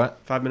 Major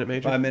what? 5-minute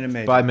major. 5-minute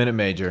major. 5-minute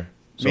major.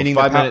 So Meaning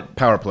the 5-minute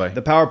power play.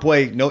 The power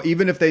play, no,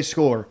 even if they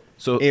score,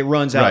 So it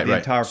runs out the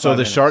entire 5 So the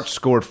minutes. Sharks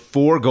scored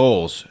 4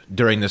 goals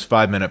during this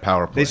 5-minute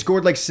power play. They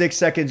scored 6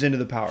 seconds into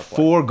the power play.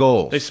 4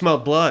 goals They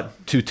smelled blood.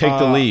 to take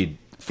the lead,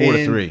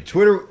 4-3. And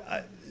Twitter,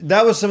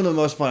 that was some of the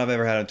most fun I've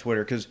ever had on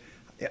Twitter because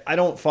I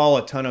don't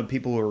follow a ton of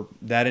people who are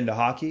that into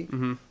hockey,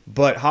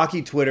 but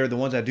hockey Twitter, the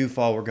ones I do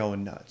follow, were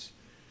going nuts.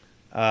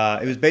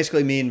 It was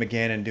basically me and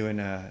McGannon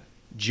doing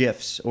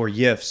GIFs or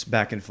YIFs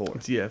back and forth.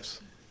 It's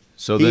yiffs.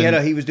 So He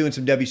then, he was doing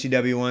some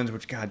WCW ones,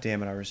 which God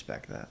damn it, I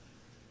respect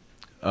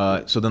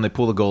that. so then they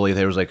pull the goalie.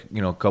 There was a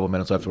couple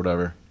minutes left or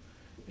whatever,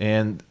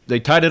 and they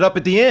tied it up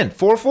at the end,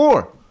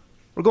 4-4.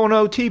 We're going to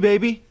OT,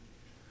 baby.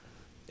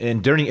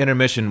 And during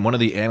intermission, one of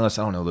the analysts,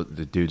 I don't know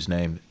the dude's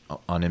name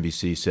on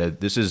NBC, said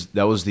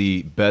that was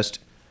the best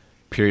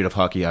period of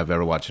hockey I've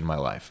ever watched in my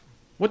life.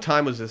 What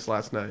time was this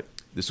last night?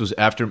 This was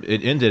after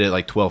it ended at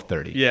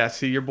 12:30 Yeah,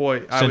 see, your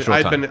boy.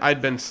 Central time.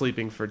 I'd been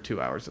sleeping for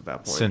 2 hours at that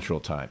point. Central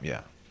Time.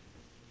 Yeah.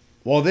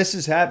 While this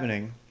is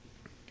happening,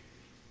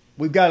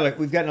 we've got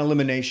an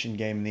elimination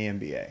game in the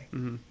NBA.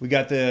 Mm-hmm. We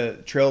got the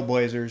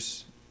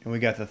Trailblazers and we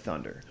got the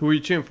Thunder. Who are you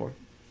cheering for?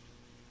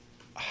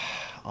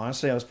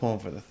 Honestly, I was pulling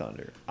for the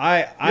Thunder. I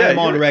Yeah, am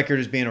on you're- record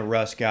as being a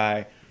Russ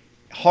guy.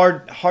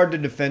 Hard to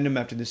defend him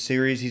after this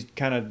series. He's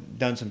kind of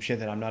done some shit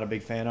that I'm not a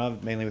big fan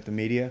of, mainly with the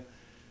media.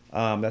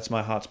 That's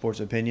my hot sports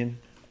opinion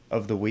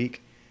of the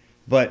week.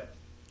 But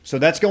so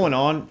that's going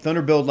on.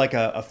 Thunder build a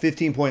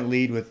 15-point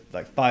lead with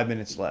 5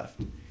 minutes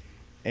left,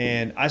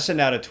 and I send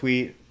out a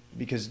tweet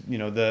because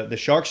the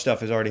Shark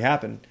stuff has already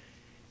happened,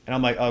 and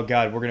I'm like, oh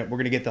god, we're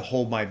gonna get the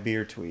hold my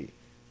beer tweet,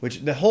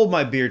 which the hold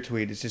my beer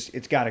tweet is just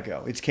it's got to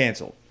go. It's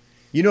canceled.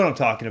 You know what I'm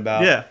talking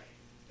about? Yeah.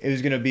 It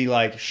was going to be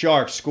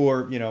Sharks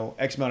score,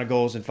 X amount of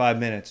goals in 5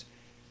 minutes.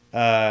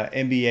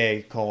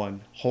 NBA :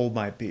 hold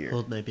my beer.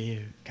 Hold my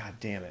beer. God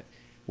damn it.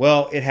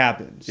 Well, it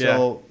happened. Yeah.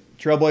 So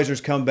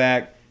Trailblazers come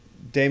back.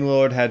 Dame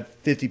Lillard had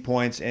 50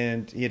 points,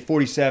 and he had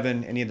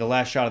 47, and he had the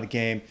last shot of the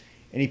game.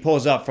 And he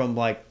pulls up from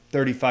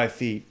 35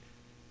 feet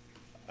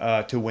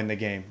to win the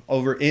game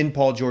over in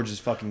Paul George's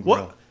fucking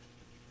grill.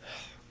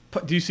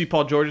 What? Do you see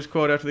Paul George's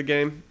quote after the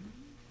game?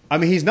 I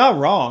mean, he's not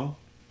wrong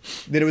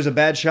that it was a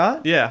bad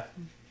shot. Yeah.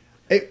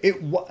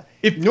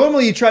 If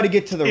normally you try to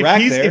get to the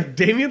rack there. If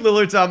Damian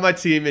Lillard's on my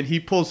team and he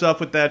pulls up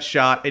with that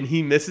shot and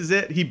he misses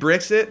it, he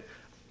bricks it,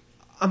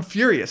 I'm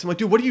furious. I'm like,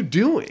 dude, what are you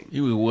doing? He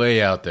was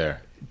way out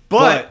there.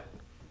 But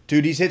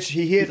dude, he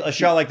hit a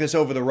shot like this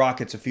over the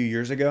Rockets a few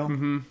years ago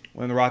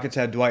when the Rockets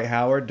had Dwight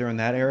Howard during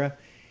that era.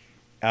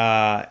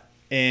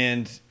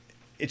 And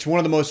it's one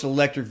of the most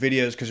electric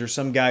videos because there's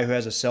some guy who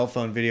has a cell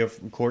phone video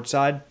from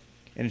courtside,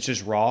 and it's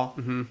just raw.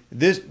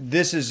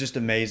 This is just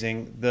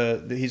amazing.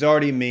 He's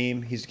already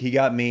meme. He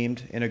got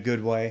memed in a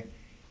good way.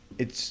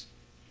 It's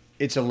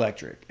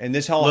electric, and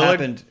this all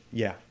happened.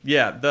 Yeah,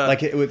 yeah.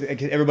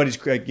 Everybody's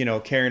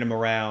carrying him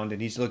around,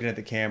 and he's looking at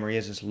the camera. He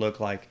has this look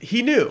like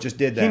he knew. Just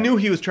did that. He knew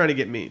he was trying to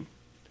get meme.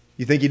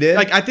 You think he did?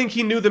 Like, I think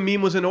he knew the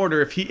meme was in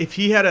order. If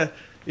he had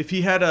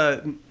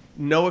a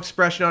no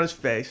expression on his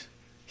face,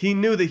 he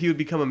knew that he would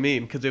become a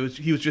meme because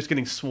he was just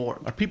getting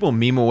swarmed. Are people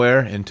meme aware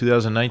in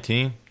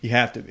 2019? You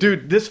have to be.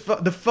 Dude,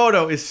 the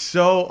photo is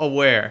so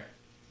aware.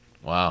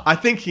 Wow. I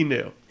think he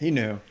knew. He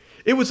knew.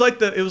 It was like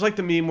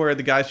the meme where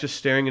the guy's just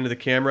staring into the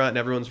camera and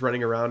everyone's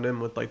running around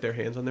him with like their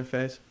hands on their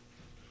face.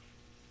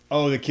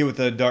 Oh, the kid with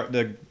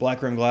the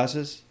black rim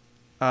glasses?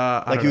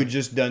 Like who had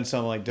just done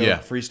some like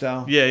dope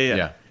freestyle?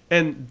 Yeah.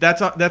 And that's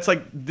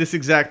like this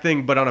exact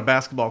thing, but on a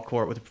basketball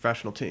court with a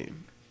professional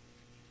team.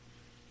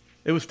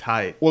 It was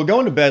tight. Well,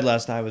 going to bed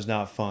last night was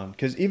not fun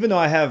because even though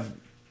I have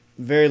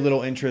very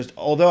little interest,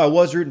 although I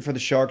was rooting for the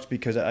Sharks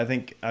because I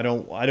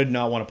did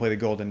not want to play the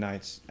Golden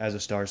Knights as a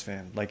Stars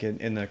fan, like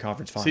in the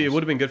conference finals. See, it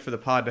would have been good for the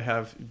pod to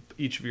have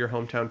each of your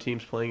hometown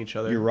teams playing each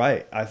other. You're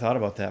right. I thought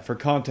about that. For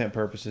content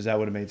purposes, that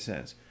would have made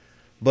sense.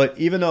 But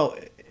even though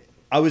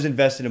I was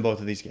invested in both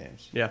of these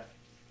games. Yeah.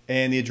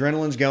 And the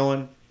adrenaline's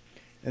going.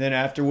 And then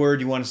afterward,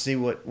 you want to see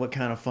what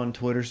kind of fun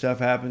Twitter stuff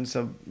happens.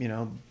 So,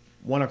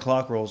 1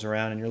 o'clock rolls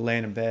around and you're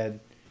laying in bed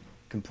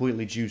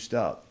completely juiced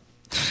up.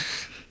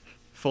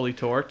 Fully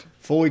torqued?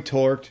 Fully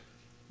torqued.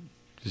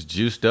 Just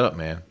juiced up,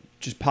 man.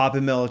 Just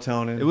popping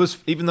melatonin. It was,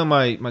 even though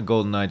my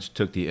Golden Knights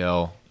took the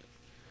L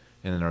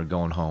and are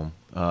going home,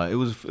 it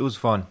was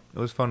fun. It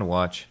was fun to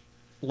watch.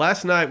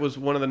 Last night was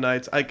one of the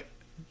nights,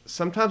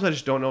 sometimes I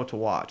just don't know what to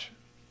watch.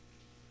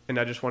 And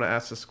I just want to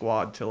ask the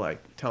squad to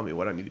tell me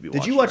what I need to be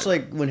watching. Did you watch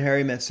When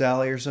Harry Met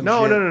Sally or something?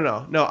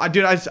 No.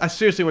 I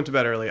seriously went to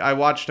bed early. I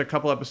watched a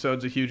couple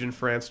episodes of Huge in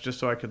France just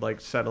so I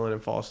could settle in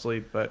and fall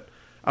asleep, but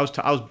I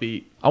was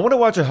beat. I want to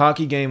watch a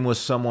hockey game with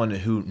someone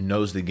who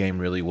knows the game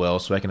really well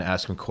so I can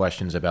ask him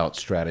questions about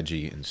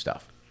strategy and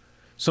stuff.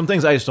 Some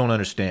things I just don't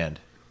understand.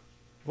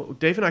 Well,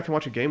 Dave and I can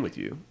watch a game with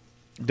you.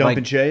 Dump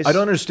and chase? I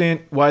don't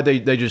understand why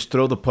they just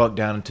throw the puck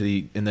down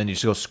into and then you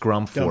just go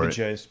scrum for it. Dump and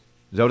chase. Is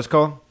that what it's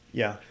called?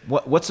 Yeah.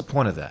 What's the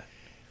point of that?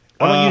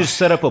 Why don't you just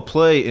set up a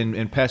play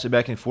and pass it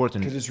back and forth?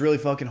 Because it's really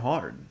fucking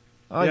hard.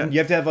 Yeah. You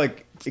have to have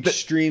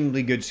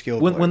extremely good skill.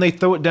 When they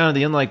throw it down at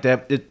the end like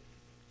that,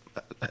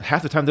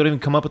 half the time they don't even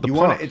come up with the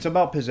puck. It's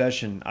about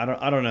possession.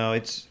 I don't know.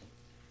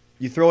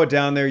 You throw it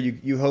down there.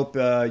 You hope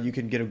you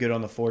can get them good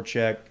on the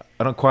forecheck.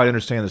 I don't quite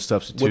understand the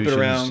substitutions Whip it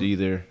around.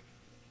 either.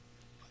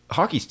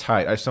 Hockey's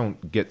tight. I just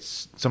don't get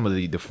some of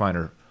the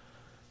finer.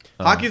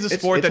 Hockey's a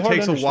sport that hard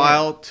takes to a understand.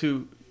 while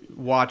to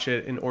watch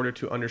it in order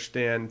to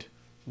understand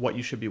what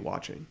you should be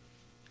watching.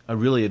 I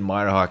really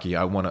admire hockey.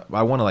 I want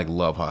to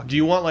love hockey. Do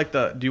you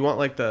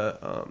want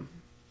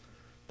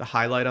the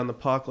highlight on the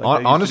puck? Like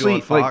they used Honestly,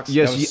 to do on Fox?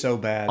 That was so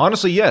bad.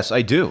 Honestly, yes,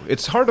 I do.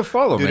 It's hard to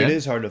follow, Dude, man. it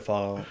is hard to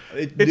follow.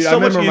 It's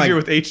so much easier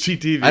with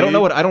HGTV. I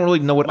don't really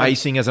know what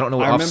icing is. I don't know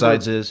what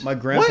offsides is. My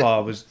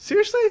grandpa was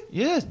Seriously?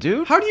 Yes,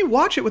 dude. How do you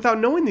watch it without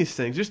knowing these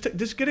things?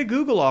 Just get a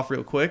Google off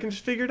real quick and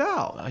just figure it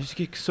out. I just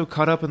get so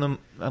caught up in them.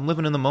 I'm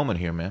living in the moment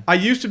here, man. I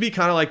used to be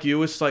kind of like you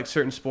with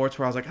certain sports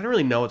where I was like, I don't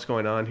really know what's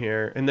going on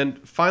here. And then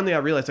finally I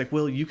realized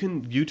Will, you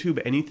can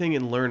YouTube anything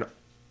and learn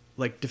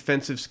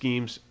defensive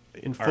schemes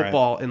in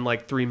football in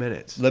 3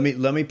 minutes. Let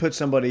me put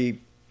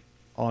somebody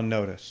on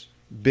notice.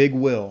 Big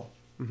Will.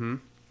 Mm-hmm.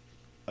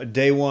 A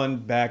day one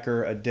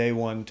backer, a day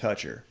one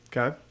toucher.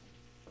 Okay.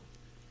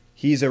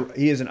 He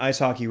is an ice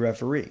hockey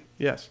referee.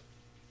 Yes.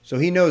 So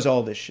he knows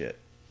all this shit.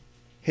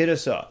 Hit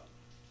us up.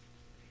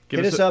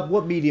 Hit us up.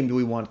 What medium do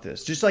we want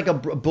this? Just like a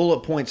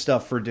bullet point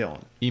stuff for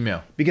Dylan.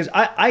 Email. Because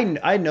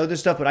I know this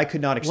stuff, but I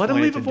could not explain Let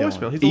him leave it a to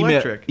voicemail. Dylan. He's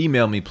electric.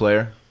 Email me,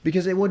 player.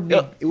 Because it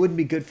wouldn't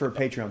be good for a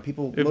Patreon.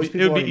 It would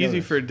be already know easy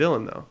this. for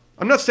Dylan though.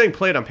 I'm not saying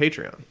play it on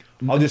Patreon.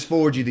 I'll just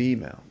forward you the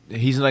email.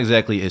 He's not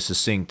exactly a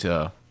succinct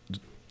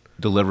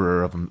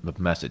deliverer of a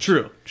message.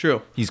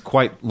 True. He's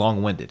quite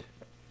long-winded.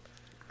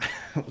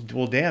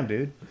 Well, damn,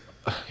 dude.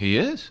 He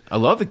is. I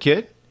love the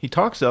kid. He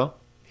talks though.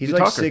 He's a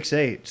like talker.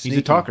 6'8". He's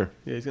a talker.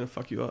 Yeah, he's gonna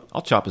fuck you up.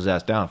 I'll chop his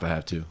ass down if I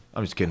have to.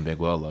 I'm just kidding, Big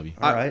Will. I love you.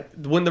 All right.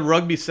 When the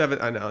rugby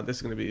 7, I know this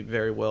is gonna be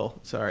very Will.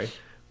 Sorry.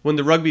 When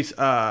the rugby's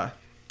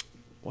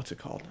what's it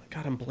called?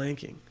 God, I'm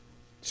blanking.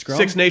 Scrum?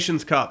 Six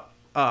Nations Cup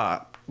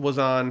was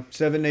on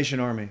 7 Nation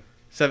Army.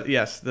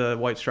 Yes, the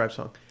White Stripes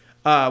song.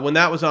 When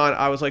that was on,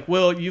 I was like,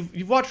 Will,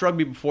 you've watched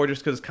rugby before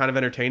just because it's kind of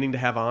entertaining to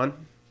have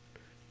on.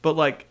 But,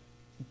 like,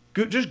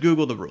 just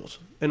Google the rules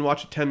and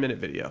watch a 10-minute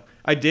video.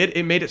 I did.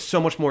 It made it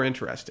so much more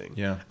interesting.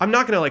 Yeah. I'm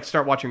not going to, like,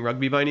 start watching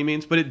rugby by any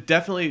means, but it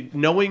definitely,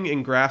 knowing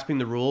and grasping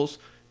the rules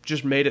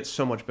just made it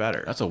so much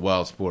better. That's a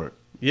wild sport.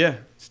 Yeah,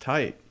 it's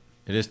tight.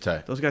 It is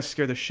tight. Those guys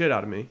scare the shit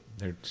out of me.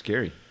 They're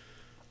scary.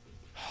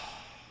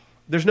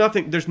 There's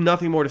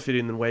nothing more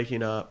defeating than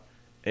waking up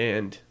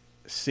and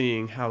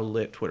seeing how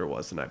lit Twitter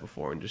was the night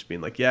before and just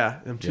being like, yeah,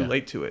 I'm too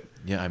late to it.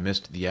 Yeah, I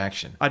missed the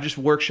action. I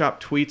just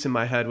workshopped tweets in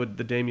my head with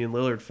the Damian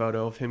Lillard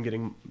photo of him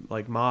getting,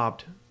 like,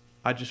 mobbed.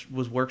 I just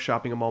was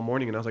workshopping him all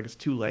morning, and I was like, it's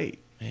too late.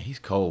 Man, he's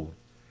cold.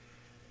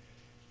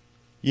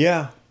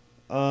 Yeah.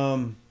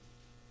 I'm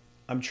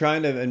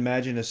trying to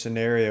imagine a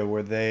scenario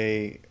where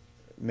they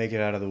make it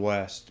out of the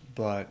West,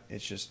 but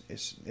it's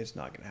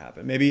not going to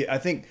happen. Maybe I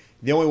think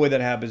the only way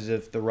that happens is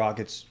if the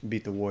Rockets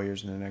beat the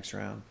Warriors in the next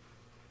round.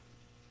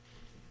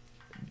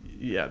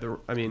 Yeah,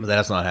 But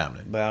that's not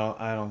happening. But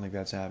I don't think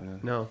that's happening.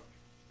 no.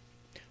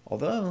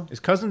 Although, His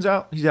cousin's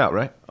out. He's out,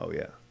 right? oh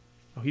yeah,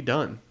 Oh, he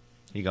done.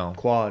 He gone.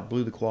 quad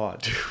blew the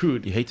quad.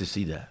 Dude. You hate to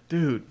see that.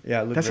 Dude.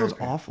 Yeah, it looked that very sounds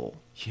bad. awful.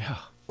 Yeah.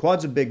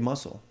 Quad's a big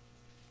muscle.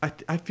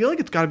 I feel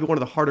like it's got to be one of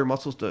the harder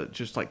muscles to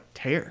just, like,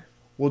 tear.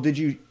 Well, did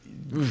you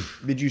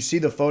see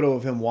the photo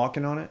of him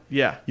walking on it?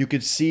 Yeah. You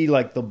could see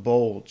like the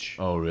bulge,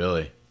 Oh,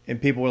 really?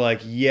 and people were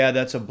like, "Yeah,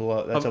 that's a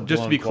blow. That's a just to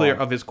blown be clear,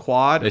 quad." of his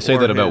quad. They say or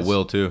that about his-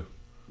 Will, too.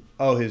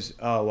 Oh,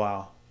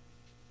 wow.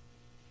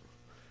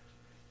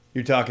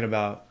 You're talking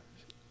about,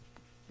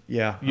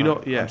 yeah. You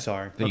know, yeah. I'm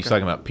sorry. I think he's Okay.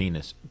 talking about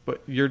penis.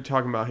 But you're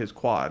talking about his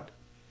quad.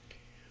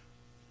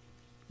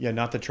 Yeah,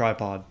 not the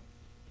tripod.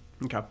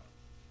 Okay.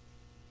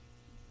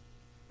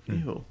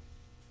 Ew.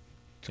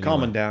 It's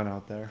calming down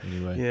out there.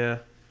 Anyway. Yeah.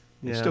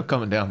 Yeah. It's still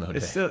coming down, though.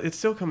 It's Dave.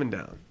 still coming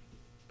down.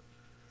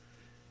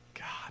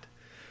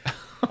 God.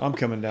 I'm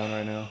coming down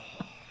right now.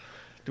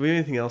 Do we have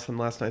anything else on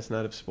last night's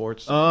night of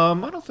sports? I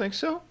don't think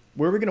so.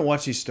 Where are we gonna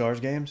watch these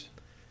Stars games?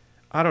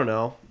 I don't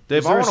know. Dave,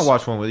 Is I there want to a-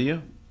 watch one with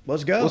you.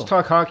 Let's go. Let's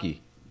talk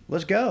hockey.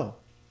 Let's go.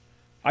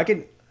 I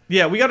can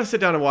Yeah, we got to sit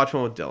down and watch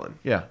one with Dylan.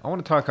 Yeah, I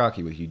want to talk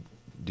hockey with you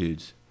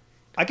dudes.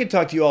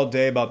 talk to you all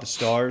day about the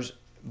Stars,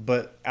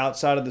 but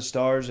outside of the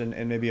Stars and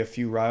maybe a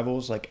few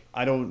rivals, like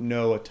I don't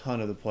know a ton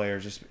of the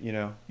players. Just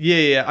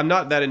Yeah. I'm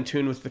not that in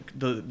tune with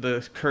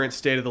the current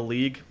state of the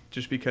league,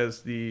 just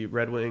because the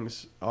Red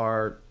Wings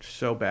are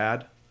so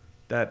bad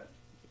that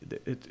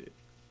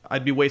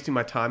I'd be wasting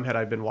my time had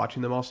I been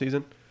watching them all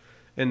season,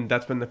 and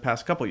that's been the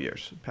past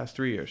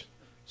 3 years.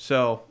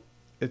 So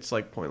it's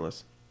like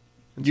pointless.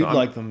 And You'd I'm-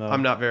 like them, though.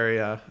 I'm not very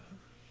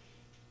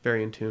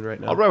in tune right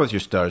now. I'll ride with your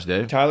Stars,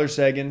 Dave. Tyler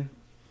Seguin.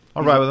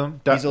 I'll ride with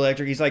him. He's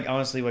electric. He's like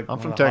honestly like I'm one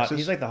from of the Texas.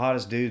 he's like the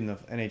hottest dude in the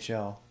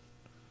NHL.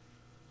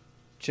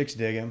 Chicks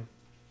dig him.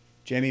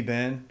 Jamie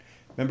Benn.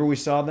 Remember we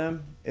saw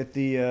them at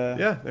the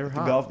Yeah, they were at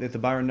the hot. at the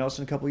Byron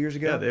Nelson a couple years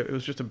ago. Yeah, it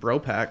was just a bro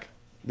pack.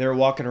 They were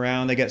walking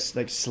around. They got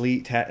like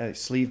sleeve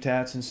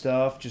tats and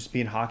stuff. Just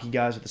being hockey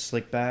guys with the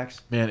slick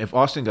backs. Man, if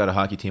Austin got a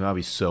hockey team, I'd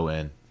be so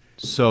in.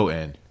 So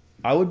in.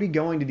 I would be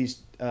going to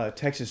these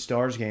Texas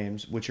Stars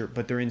games,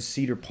 but they're in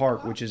Cedar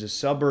Park, which is a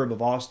suburb of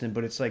Austin,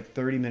 but it's like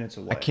 30 minutes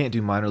away. I can't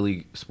do minor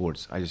league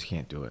sports. I just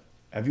can't do it.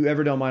 Have you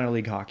ever done minor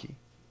league hockey?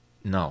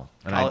 No.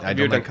 And Have I you don't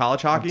ever done think,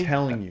 college I'm hockey?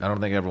 telling you. I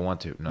don't think I ever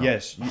want to. No.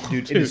 Yes,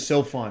 dude, it is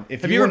so fun.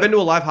 Have you ever been to a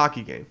live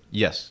hockey game?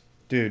 Yes.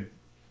 Dude,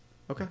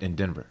 Okay. In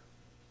Denver.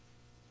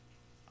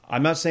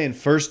 I'm not saying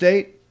first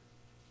date,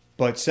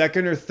 but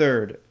second or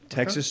third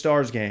Texas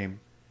Stars game.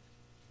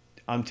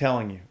 I'm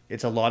telling you,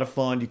 it's a lot of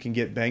fun. You can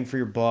get bang for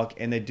your buck,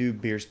 and they do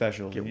beer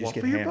specials. Get You just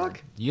what for your hammered.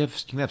 buck? You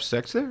can have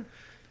sex there?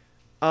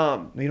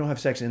 No, you don't have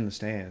sex in the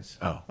stands.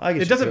 Oh. I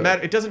guess It doesn't you could.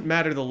 matter. It doesn't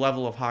matter the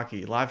level of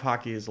hockey. Live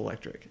hockey is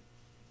electric.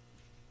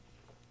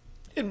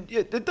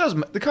 It does.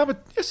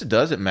 Yes, it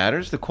does. It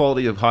matters. The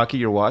quality of hockey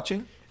you're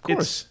watching. Of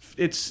course.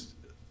 It's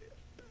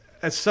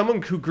as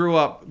someone who grew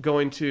up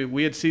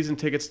we had season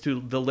tickets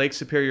to the Lake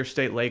Superior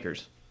State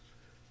Lakers.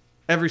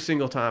 Every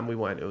single time we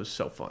went, it was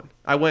so fun.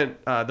 I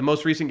went the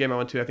most recent game I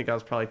went to. I think I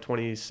was probably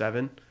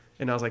 27,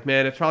 and I was like,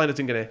 man, it probably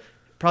isn't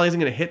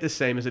gonna hit the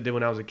same as it did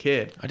when I was a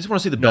kid. I just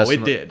want to see the No, best.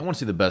 it did. I want to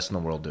see the best in the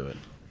world do it.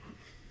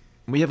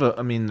 We have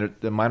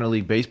the minor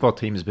league baseball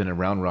team has been in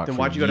Round Rock Then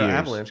for why'd you go to an years.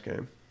 Avalanche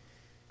game?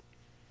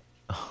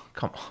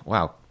 Come on.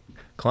 Wow.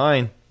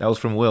 Klein, that was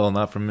from Will,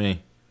 not from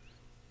me.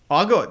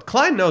 I'll go.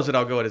 Klein knows that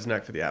I'll go at his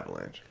neck for the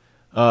Avalanche.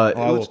 I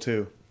will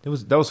too. That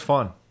was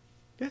fun.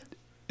 Yeah.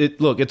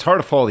 It's hard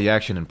to follow the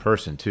action in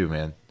person too,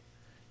 man.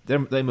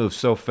 They move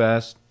so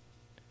fast.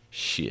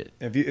 Shit.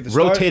 If the Stars,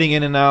 Rotating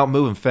in and out,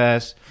 moving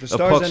fast. the A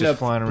Stars puck's end just up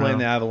flying playing around.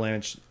 the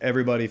Avalanche,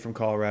 everybody from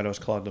Colorado is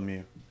Claude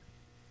Lemieux.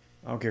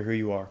 I don't care who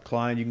you are.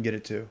 Klein, you can get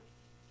it too.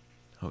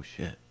 Oh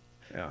shit.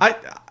 Yeah.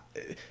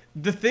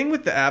 The thing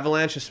with the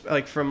Avalanche,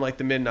 like from like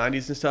the mid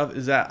 '90s and stuff,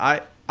 is that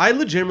I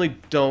legitimately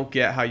don't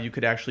get how you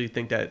could actually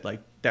think that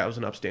like that was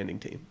an upstanding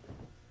team.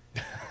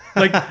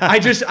 Like I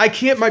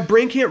can't. My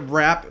brain can't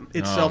wrap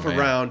itself man.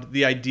 around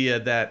the idea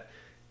that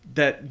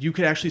that you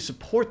could actually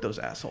support those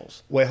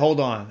assholes. Wait, hold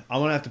on.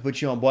 I'm gonna have to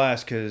put you on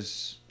blast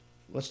because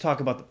let's talk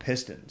about the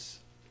Pistons.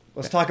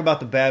 Let's talk about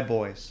the Bad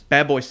Boys.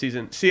 Bad Boys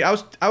season. See, I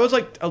was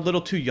like a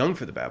little too young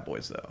for the Bad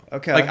Boys though.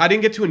 Okay. Like I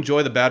didn't get to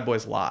enjoy the Bad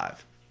Boys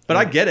live, but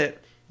I get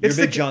it. You're a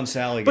big the- John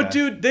Sally guy. But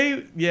dude,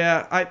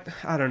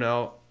 I don't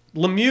know.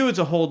 Lemieux is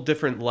a whole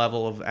different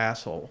level of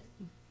asshole.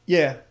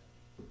 Yeah.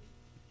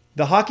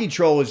 The hockey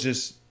troll is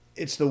just,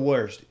 it's the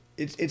worst.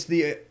 It's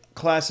the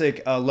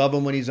classic love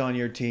him when he's on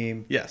your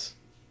team. Yes.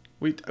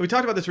 We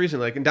talked about this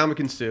recently, like in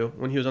Dominican Stew,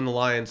 when he was on the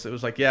Lions, it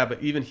was like, yeah,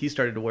 but even he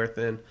started to wear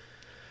thin.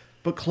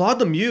 But Claude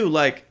Lemieux,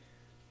 like,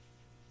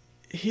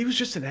 he was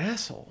just an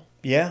asshole.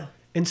 Yeah.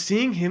 And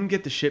seeing him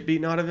get the shit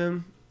beaten out of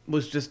him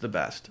was just the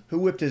best. Who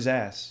whipped his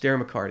ass?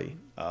 Darren McCarty.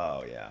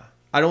 Oh, yeah.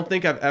 I don't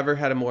think I've ever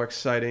had a more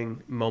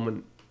exciting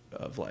moment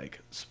of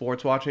like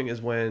sports watching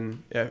is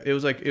when it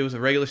was a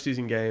regular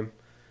season game,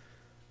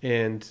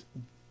 and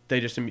they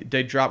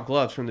dropped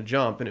gloves from the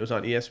jump, and it was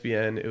on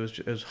ESPN. It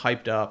was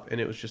hyped up, and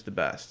it was just the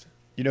best.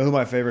 You know who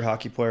my favorite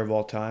hockey player of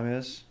all time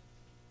is?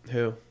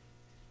 Who?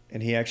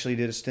 And he actually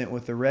did a stint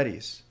with the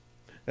Reddies.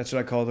 That's what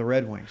I call the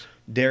Red Wings.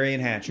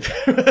 Darian Hatcher.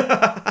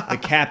 The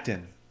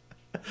captain.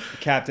 The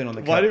captain on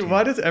the cup team.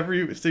 Why does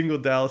every single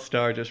Dallas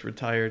Star just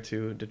retire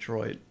to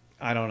Detroit?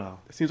 I don't know.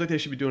 It seems like they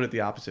should be doing it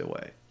the opposite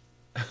way.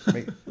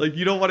 Mean, Like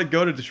you don't want to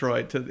go to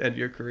Detroit to end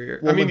your career.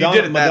 well, I mean, Madonna,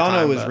 you did it that Madonna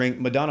time, was but-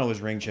 Madonna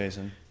was ring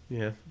chasing.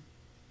 Yeah,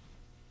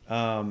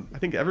 Um, I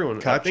think everyone.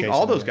 Cup I think chasing,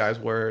 all I those guess. guys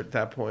were at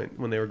that point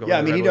when they were going. yeah,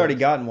 I to mean the he'd Red already Wings.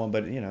 gotten one,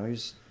 but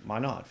he's why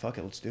not? Fuck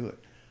it, let's do it.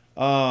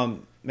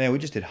 Man, we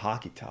just did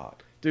hockey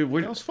talk. Dude,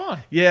 That was fun.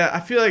 yeah, I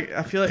feel like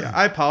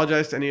I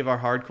apologize to any of our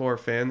hardcore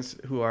fans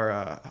who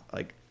are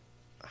like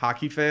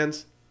hockey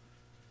fans,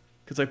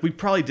 because like we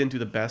probably didn't do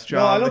the best job.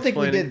 No, I don't think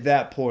we explaining- did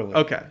that poorly.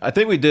 Okay, I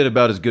think we did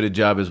about as good a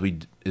job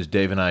as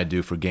Dave and I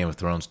do for Game of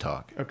Thrones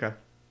talk, okay.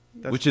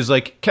 which is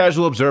like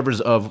casual observers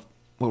of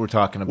what we're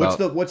talking about.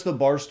 What's the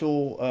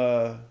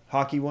Barstool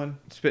Hockey one?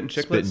 Spit and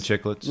Chicklets. Spit and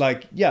Chicklets.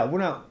 Like, yeah, we're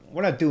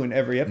not doing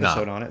every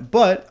episode No. on it,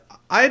 but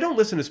I don't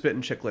listen to Spit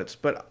and Chicklets,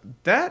 but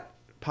that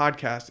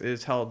podcast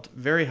is held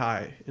very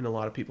high in a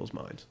lot of people's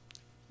minds,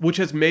 which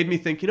has made me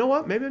think, you know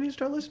what? Maybe I need to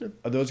start listening.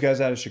 are those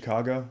guys out of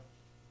Chicago?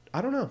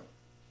 I don't know.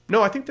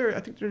 No, I think they're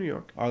New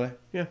York. Are they?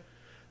 Yeah,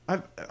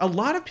 a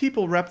lot of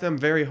people rep them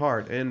very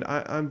hard, and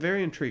I'm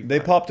very intrigued. They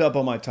by it. popped up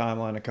on my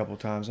timeline a couple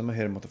times. I'm gonna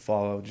hit them with a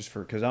follow just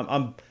for because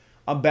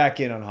I'm back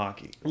in on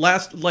hockey.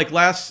 last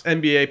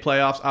NBA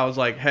playoffs. I was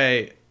like,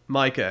 hey,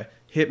 Micah,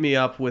 hit me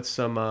up with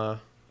some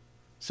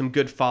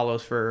good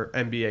follows for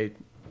NBA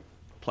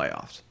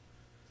playoffs.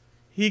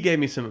 He gave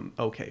me some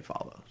okay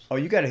follows. Oh,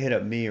 you got to hit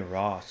up me or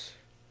Ross.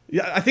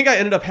 Yeah, I think I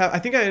ended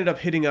up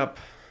hitting up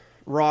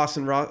Ross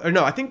and Ross. Or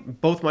no, I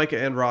think both Micah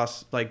and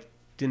Ross like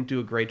didn't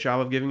do a great job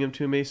of giving him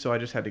to me, so I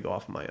just had to go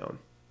off on my own.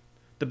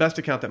 The best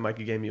account that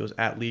Micah gave me was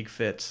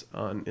 @LeagueFits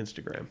on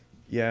Instagram,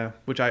 Yeah,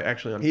 which I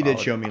actually unfollowed. he did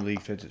show me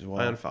league fits as I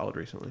well. unfollowed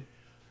recently.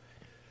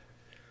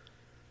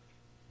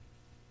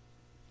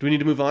 Do we need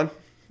to move on?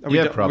 Are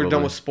Yeah, we probably. We're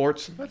done with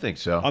sports. I think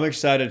so. I'm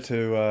excited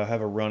to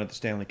have a run at the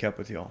Stanley Cup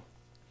with y'all.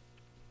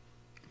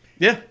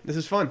 Yeah, this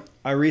is fun.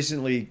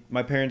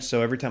 My parents,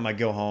 so every time I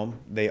go home,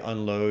 they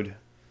unload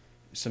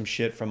some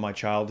shit from my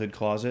childhood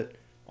closet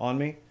on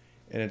me.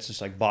 And it's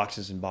just like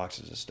boxes and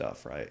boxes of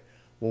stuff, right?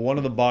 Well, one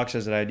of the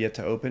boxes that I had yet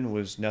to open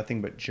was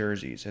nothing but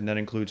jerseys. And that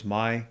includes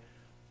my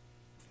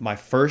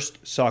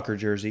first soccer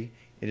jersey.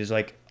 It is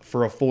like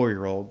for a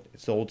 4-year-old.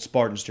 It's the old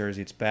Spartans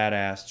jersey. It's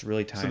badass. It's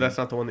really tiny. So that's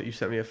not the one that you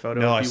sent me a photo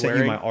No, of I you sent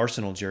wearing? you my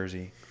Arsenal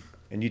jersey.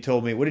 And you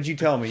told me, what did you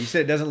tell me? You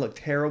said it doesn't look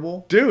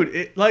terrible. Dude,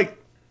 it like,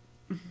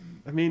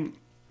 I mean,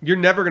 you're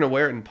never gonna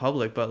wear it in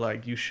public, but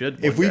like you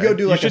should. If one we day. go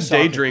do, like, you a should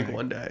day soccer drink thing.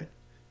 one day.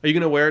 Are you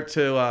gonna wear it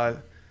to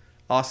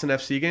Austin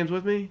FC games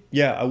with me?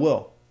 Yeah, I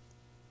will.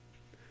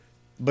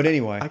 But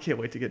anyway, I can't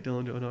wait to get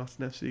Dylan to an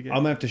Austin FC game. I'm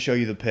gonna have to show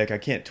you the pic. I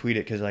can't tweet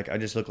it because like I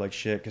just look like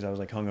shit because I was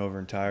like hungover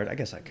and tired. I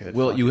guess I could.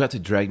 Well, Fuck you it. have to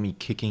drag me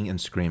kicking and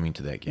screaming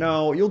to that game.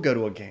 No, you'll go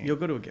to a game. You'll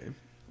go to a game.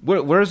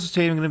 Where is the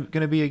stadium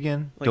going to be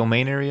again? Like-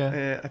 Domain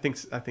area? I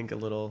think a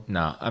little.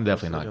 No, I'm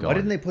definitely not Why going. Why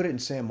didn't they put it in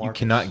San You Marcos?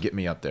 cannot get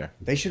me up there.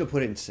 They should have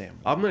put it in San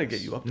Marcos. I'm gonna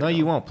get you up there. No,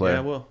 you though. won't, player. Yeah,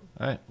 I will.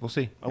 All right, we'll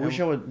see. I wish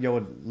y'all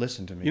would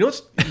listen to me. You know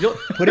what's? You know,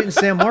 put it in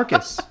San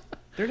Marcos.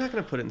 they're not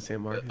gonna put it in San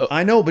Marcos.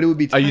 I know, but it would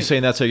be. Are you tight.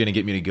 saying that's how you're going to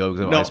get me to go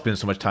because No. I spend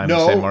so much time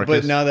no? in San Marcos?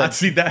 But now that I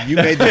see that. you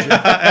made the.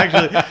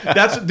 Actually,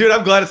 that's dude.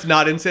 I'm glad it's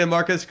not in San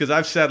Marcos because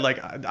I've said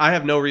like I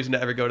have no reason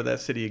to ever go to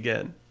that city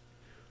again.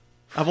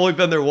 I've only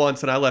been there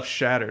once and I left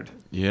shattered.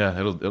 Yeah,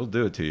 it'll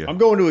do it to you. I'm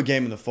going to a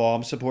game in the fall.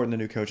 I'm supporting the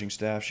new coaching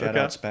staff. Shout Okay.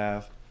 out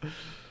Spav.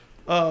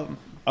 Um,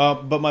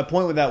 But my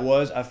point with that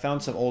was I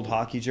found some old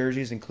hockey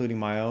jerseys, including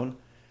my own.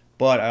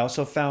 But I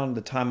also found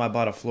the time I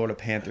bought a Florida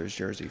Panthers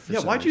jersey. For yeah,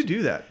 some why'd you reason.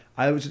 do that?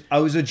 I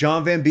was a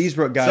John Van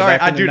Beesbrook guy Sorry,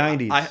 back in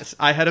the 90s.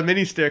 I had a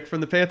mini stick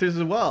from the Panthers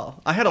as well.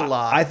 I had a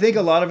lot. I think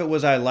a lot of it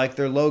was I like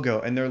their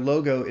logo, and their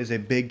logo is a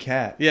big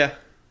cat. yeah.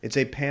 It's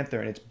a panther,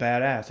 and it's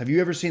badass. Have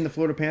you ever seen the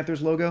Florida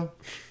Panthers logo?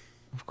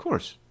 Of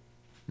course.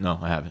 No,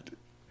 I haven't.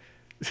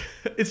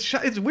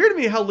 It's weird to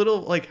me how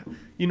little like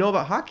you know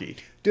about hockey.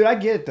 Dude, I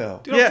get it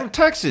though. Dude, I'm from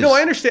Texas. No,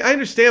 I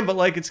understand, but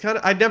like it's kind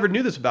of I never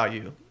knew this about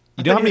you.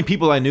 You know how many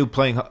people I knew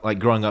playing, like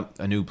growing up,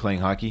 I knew playing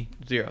hockey?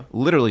 Zero.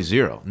 Literally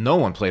zero. No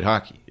one played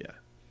hockey. Yeah.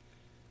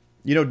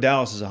 You know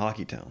Dallas is a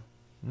hockey town.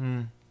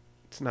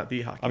 It's not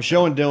the hockey. I'm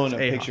showing Dylan It's a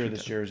a picture of hockey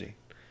this town. jersey.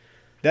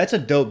 That's a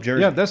dope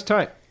jersey. Yeah, that's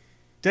tight.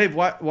 Dave,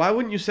 why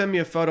wouldn't you send me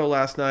a photo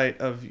last night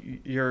of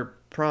your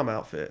prom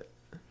outfit?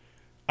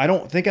 I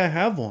don't think I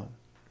have one.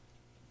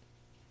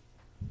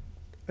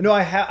 No,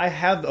 I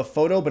have a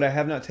photo, but I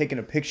have not taken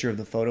a picture of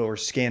the photo or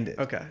scanned it.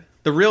 Okay.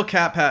 The real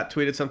Cat Pat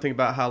tweeted something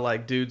about how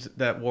like dudes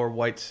that wore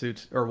white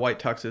suits or white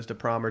tuxes to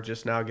prom are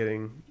just now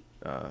getting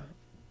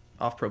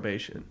off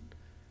probation.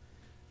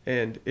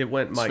 And it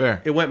went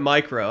fair. it went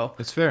micro.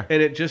 It's fair.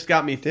 And it just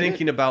got me Did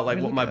thinking it? about like Let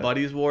me what look my at it.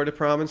 buddies wore to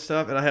prom and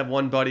stuff. And I have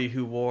one buddy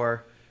who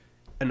wore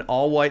an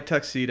all white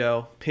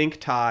tuxedo, pink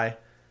tie,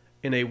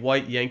 and a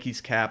white Yankees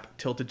cap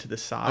tilted to the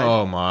side.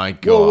 Oh my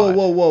god.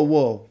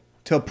 Whoa.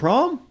 To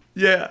prom?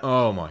 Yeah.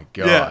 Oh my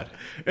god.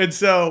 Yeah. And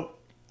so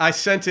I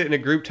sent it in a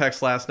group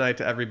text last night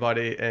to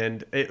everybody,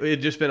 and it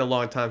had just been a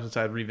long time since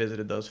I'd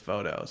revisited those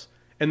photos.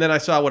 And then I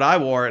saw what I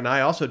wore, and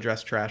I also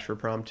dressed trash for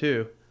prom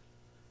too.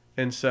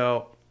 And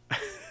so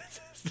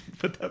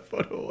put that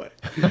photo away.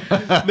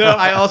 No,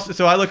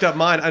 I looked up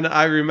mine, and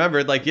I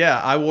remembered, like, yeah,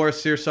 I wore a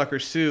seersucker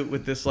suit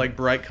with this like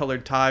bright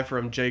colored tie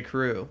from J.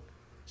 Crew.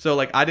 So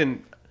like I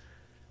didn't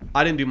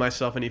do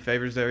myself any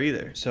favors there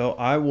either. So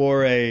I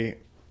wore a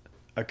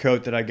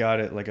coat that I got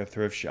at like a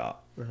thrift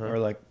shop, or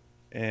like,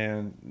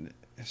 and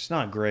it's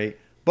not great,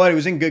 but it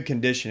was in good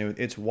condition.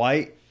 It's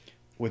white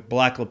with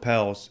black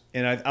lapels,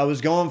 and I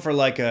was going for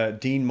like a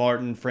Dean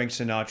Martin, Frank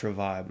Sinatra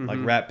vibe,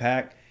 like Rat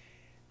Pack.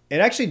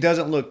 It actually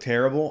doesn't look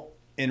terrible.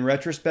 In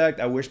retrospect,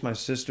 I wish my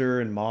sister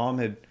and mom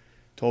had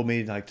told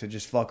me like to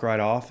just fuck right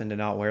off and to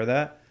not wear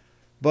that,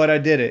 but I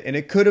did it, and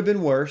it could have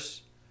been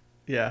worse.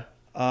 Yeah.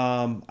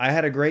 I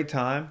had a great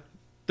time.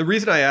 The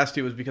reason I asked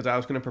you was because I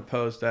was going to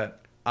propose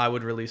that I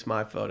would release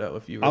my photo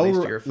if you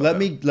released your photo.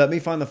 Let me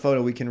find the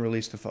photo. We can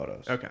release the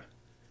photos. Okay.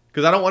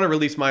 Because I don't want to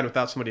release mine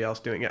without somebody else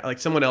doing it. Like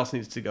someone else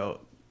needs to go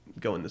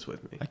in this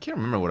with me. I can't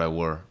remember what I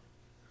wore.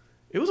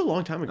 It was a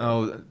long time ago.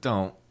 Oh,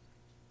 don't.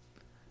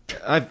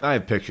 I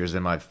have pictures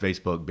in my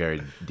Facebook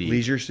buried deep.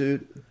 Leisure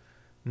suit.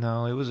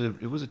 No, it was a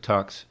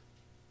tux.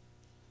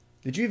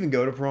 Did you even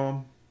go to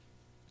prom?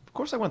 Of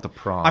course, I went to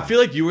prom. I feel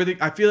like you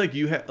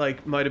had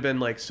like might have been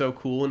like so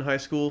cool in high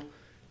school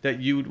that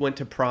you went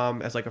to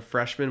prom as like a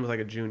freshman with like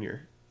a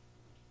junior.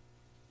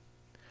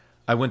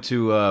 I went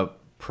to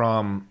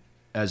prom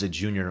as a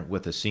junior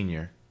with a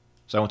senior,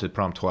 so I went to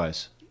prom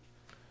twice.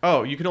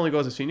 Oh, you could only go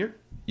as a senior?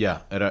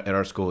 Yeah, at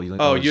our school. You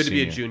Oh, you had to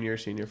be a junior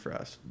for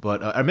us.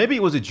 But or maybe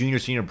it was a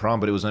junior prom,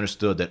 but it was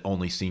understood that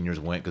only seniors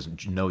went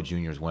because no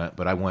juniors went.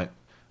 But I went.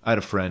 I had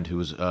a friend who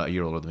was a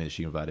year older than me.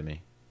 She invited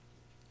me.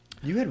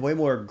 You had way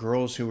more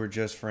girls who were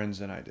just friends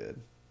than I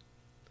did.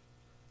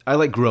 I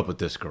like grew up with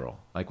this girl.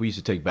 Like we used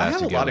to take I baths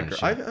have a together. lot of and girls.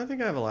 shit. I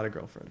think I have a lot of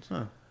girlfriends.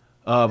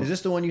 Huh. Is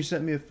this the one you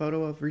sent me a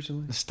photo of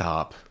recently?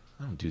 Stop!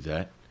 I don't do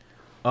that.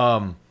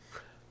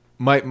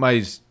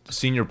 My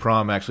senior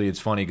prom actually, it's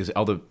funny because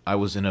I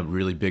was in a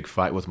really big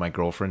fight with my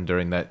girlfriend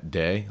during that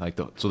day. Like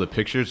so the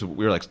pictures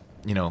we were like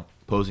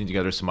posing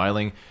together,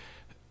 smiling,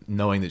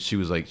 knowing that she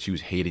was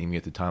hating me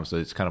at the time. So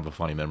it's kind of a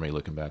funny memory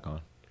looking back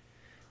on.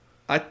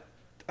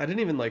 I didn't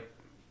even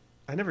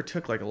I never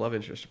took like a love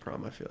interest to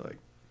prom. I feel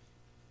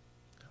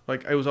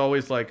like it was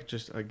always like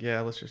just like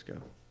yeah, let's just go.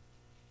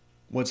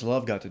 What's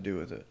love got to do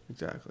with it?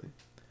 Exactly.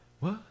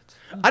 What?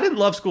 I didn't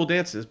love school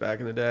dances back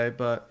in the day,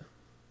 but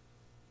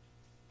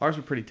ours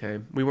were pretty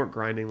tame. We weren't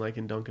grinding like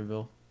in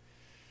Duncanville.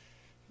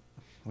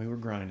 We were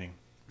grinding.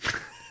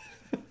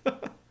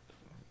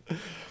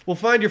 Well,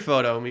 find your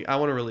photo. I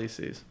want to release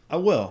these. I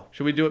will.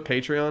 Should we do it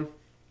Patreon?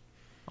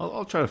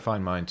 I'll try to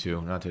find mine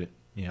too.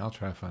 I'll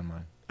try to find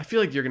mine. I feel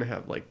like you're gonna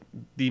have like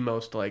the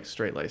most like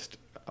straight laced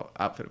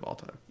outfit of all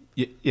time.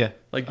 Yeah.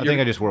 Like I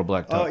think I just wore a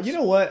black tux. You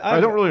know what?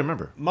 I don't really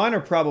remember. Mine are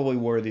probably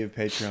worthy of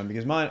Patreon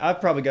because I've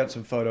probably got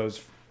some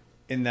photos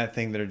in that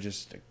thing that are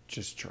just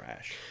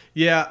trash.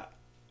 Yeah,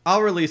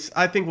 I'll release.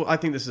 I think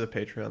this is a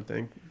Patreon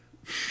thing.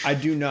 I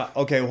do not.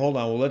 Okay, well, hold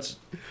on. Well, let's.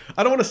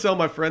 I don't want to sell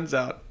my friends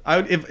out.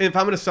 If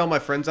I'm going to sell my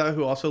friends out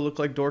who also look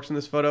like dorks in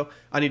this photo,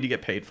 I need to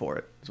get paid for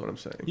it. Is what I'm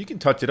saying. You can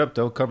touch it up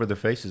though, cover their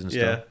faces and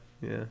stuff.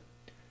 Yeah.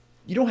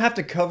 You don't have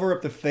to cover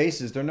up the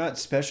faces. They're not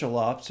special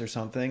ops or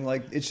something.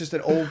 Like it's just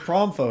an old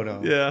prom photo.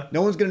 Yeah.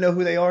 No one's gonna know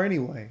who they are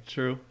anyway.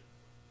 True.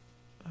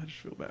 I just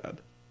feel bad.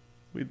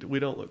 We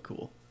don't look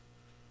cool.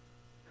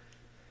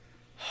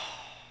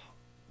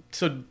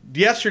 So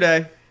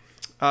yesterday,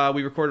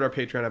 we recorded our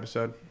Patreon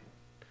episode.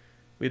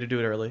 We had to do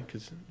it early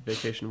because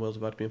vacation was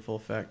about to be in full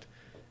effect.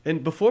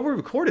 And before we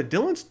recorded,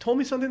 Dylan's told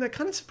me something that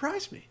kind of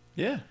surprised me.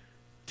 Yeah.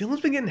 Dylan's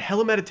been getting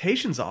hella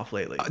meditations off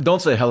lately.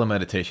 Don't say hella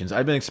meditations.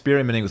 I've been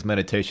experimenting with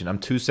meditation. I'm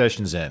 2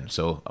 sessions in,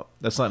 so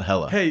that's not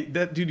hella. Hey,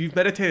 dude, you've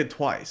meditated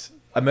twice.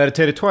 I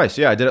meditated twice.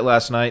 Yeah, I did it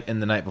last night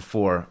and the night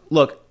before.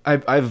 Look,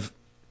 I've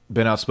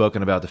been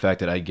outspoken about the fact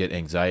that I get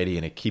anxiety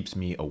and it keeps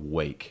me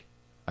awake.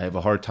 I have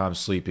a hard time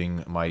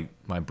sleeping. My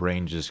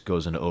brain just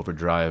goes into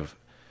overdrive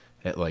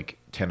at like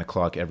 10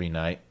 o'clock every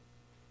night,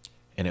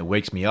 and it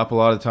wakes me up a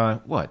lot of the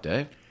time. What,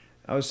 Dave?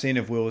 I was seeing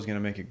if Will was going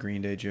to make a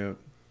Green Day joke.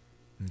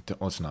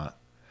 Let's not.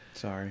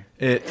 Sorry.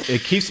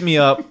 It keeps me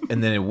up,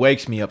 and then it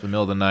wakes me up in the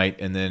middle of the night,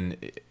 and then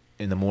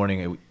in the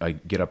morning I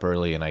get up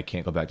early and I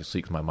can't go back to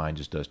sleep because my mind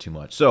just does too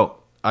much. So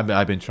I've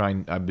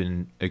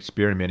been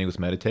experimenting with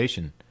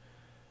meditation.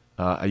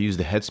 I use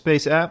the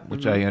Headspace app,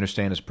 which I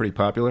understand is pretty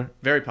popular.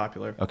 Very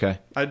popular. Okay.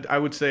 I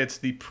would say it's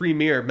the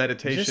premier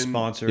meditation. Is this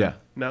sponsored? Yeah.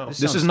 No.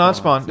 This is not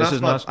spawned. Not This is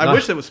spawned. not. I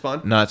wish it was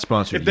spawned. Not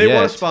sponsored. If they yet.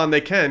 want to spawn,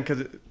 they can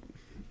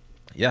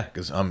Yeah,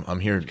 because I'm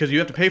here. because you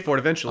have to pay for it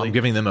eventually. I'm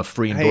giving them a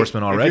free Hey,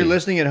 endorsement already. If you're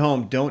listening at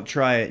home, don't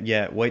try it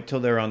yet. Wait till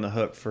they're on the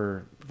hook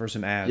for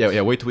some ads.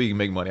 Yeah. Wait till we can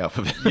make money off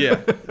of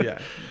it. yeah.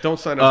 Don't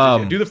sign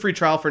up. Do the free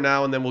trial for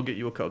now, and then we'll get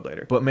you a code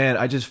later. But man,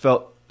 I just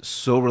felt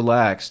so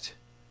relaxed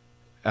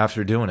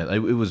after doing it.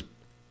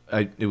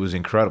 It was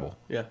incredible.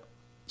 Yeah.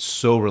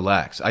 So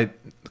relaxed.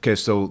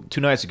 So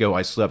 2 nights ago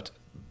I slept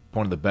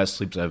one of the best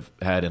sleeps I've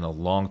had in a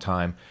long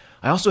time.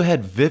 I also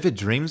had vivid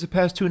dreams the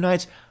past 2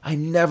 nights. I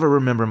never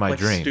remember my Like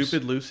dreams.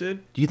 stupid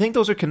lucid. Do you think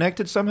those are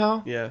connected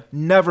somehow? Yeah.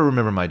 Never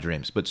remember my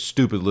dreams, but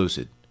stupid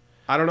lucid.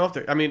 I don't know if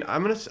they're. I mean,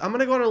 I'm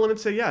gonna go on a limb and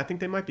say yeah. I think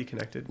they might be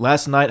connected.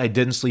 Last night I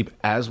didn't sleep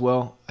as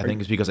well. I think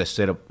it's because I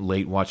stayed up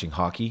late watching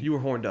hockey. You were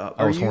horned up.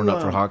 I was you, horned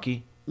up for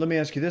hockey. Let me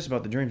ask you this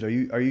about the dreams. Are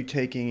you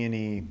taking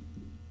any?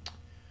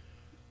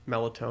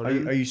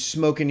 Melatonin. Are you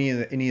smoking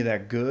any of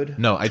that good?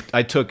 No,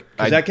 I took.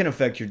 Because that can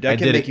affect I can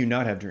did make it- you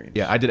not have dreams.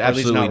 Yeah, I did Or at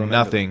least not absolutely remember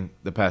nothing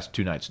the past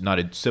 2 nights. Not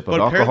a sip of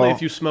But alcohol. apparently,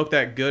 if you smoke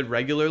that good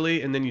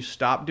regularly and then you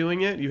stop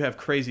doing it, you have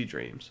crazy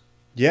dreams.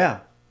 Yeah,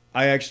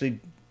 I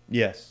actually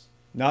yes,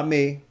 not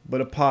me,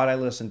 but a pod I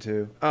listen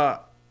to.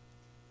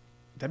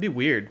 That'd be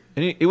weird.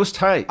 And it was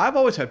tight. I've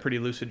always had pretty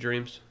lucid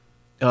dreams.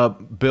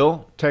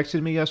 Bill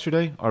texted me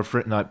yesterday. Our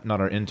friend, not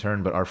our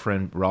intern, but our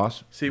friend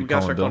Ross. See, we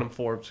gotta start Bill. calling him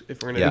Forbes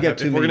if we're gonna Yeah. We got if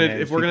too we're many gonna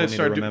names if we're gonna people need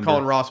start to remember.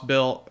 calling Ross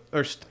Bill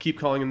or keep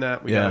calling him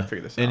that. We gotta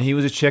figure this out. And he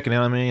was just checking in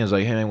on me. I was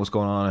like, "Hey man, what's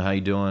going on? How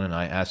you doing?" And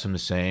I asked him the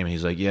same. And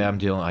he's like, "Yeah, I'm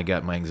dealing. I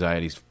got my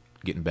anxieties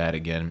getting bad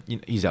again."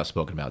 He's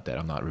outspoken about that.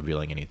 I'm not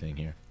revealing anything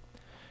here.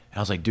 And I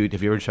was like, "Dude,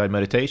 have you ever tried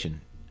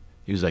meditation?"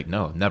 He was like,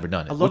 "No, I've never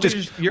done it." I love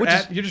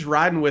that you're just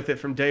riding with it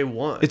from day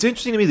one. It's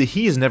interesting to me that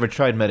he has never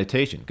tried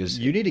meditation because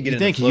You need to get in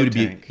the float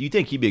tank. You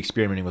think he'd be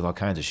experimenting with all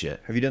kinds of shit?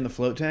 Have you done the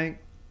float tank?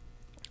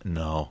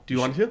 No. Do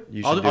you want to?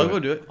 You I'll should go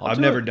do it. I've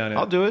do never it. done it.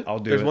 I'll do it. I'll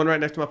do There's it. one right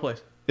next to my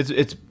place.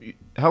 It's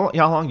how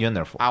long you in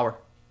there for? Hour.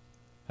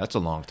 That's a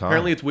long time.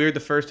 Apparently it's weird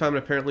the first time,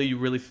 and apparently you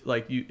really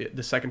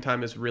the second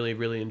time is really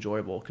really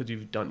enjoyable because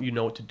you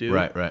know what to do.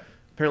 Right.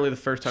 Apparently the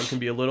first time can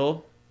be a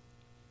little.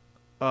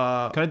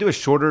 Can I do a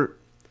shorter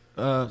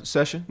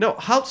session? No.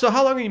 How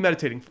long are you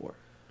meditating for?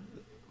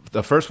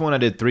 The first one I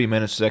did 3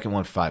 minutes. Second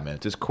one 5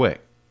 minutes. It's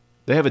quick.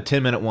 They have a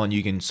 10-minute one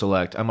you can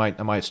select. I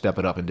might step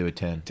it up and do a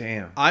 10.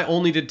 Damn. I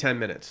only did 10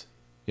 minutes.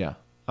 Yeah,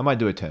 I might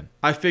do a 10.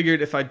 I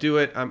figured if I do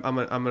it, I'm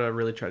gonna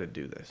really try to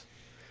do this.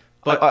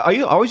 But But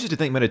I always used to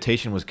think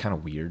meditation was kind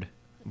of weird,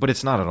 but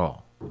it's not at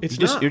all. It's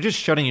You're just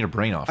shutting your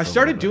brain off. I for a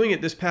started little bit. doing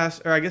it this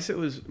past, or I guess it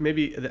was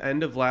maybe the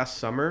end of last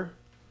summer.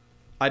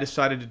 I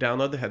decided to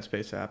download the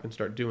Headspace app and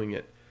start doing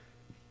it.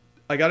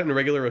 I got it in a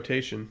regular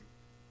rotation.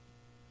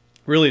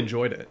 Really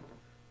enjoyed it.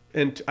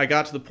 And I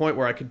got to the point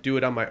where I could do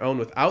it on my own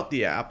without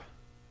the app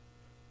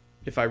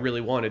if I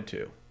really wanted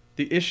to.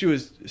 The issue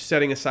is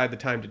setting aside the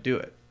time to do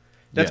it.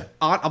 That's Yeah.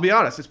 I'll be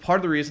honest, it's part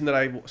of the reason that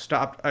I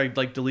stopped. I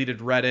deleted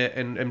Reddit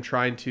and am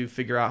trying to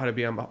figure out how to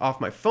be off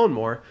my phone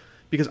more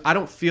because I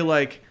don't feel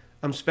like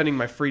I'm spending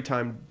my free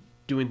time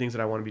doing things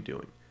that I want to be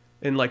doing.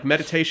 And like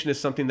meditation is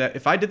something that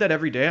if I did that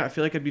every day, I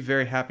feel like I'd be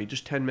very happy,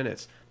 just 10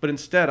 minutes. But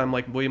instead, I'm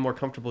like way more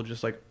comfortable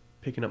just like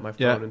picking up my phone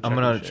Yeah, and I'm checking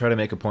gonna shit. try to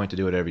make a point to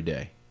do it every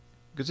day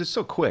because it's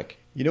so quick.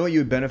 You know what you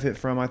would benefit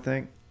from? I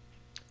think,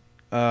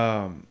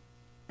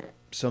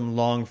 some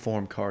long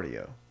form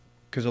cardio,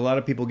 because a lot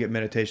of people get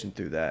meditation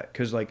through that.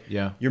 Because like,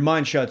 Yeah. your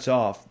mind shuts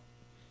off,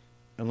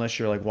 unless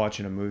you're like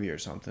watching a movie or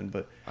something.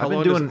 But How I've been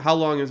long doing-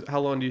 how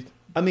long do you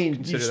I mean,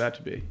 consider that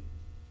to be?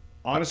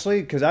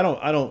 honestly, because I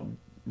don't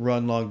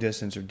run long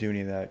distance or do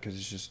any of that because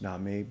it's just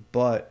not me.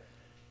 But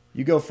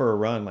you go for a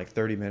run like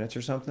 30 minutes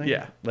or something.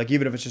 Yeah. Like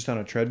even if it's just on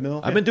a treadmill,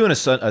 I've been doing a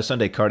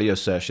Sunday cardio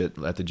session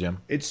at the gym.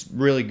 it's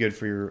really good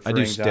for your I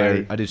do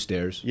anxiety. I do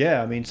stairs.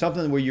 Yeah, I mean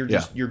something where you're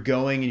just Yeah. you're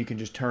going and you can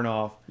just turn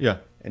off Yeah.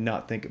 and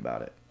not think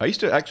about it. I used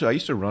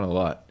to run a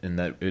lot, and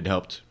that it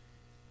helped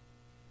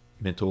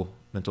mental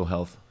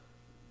health.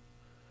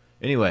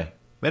 Anyway,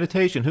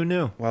 meditation. Who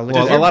knew? Well,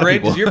 Does a lot of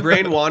people. does your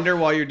brain wander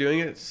while you're doing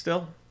it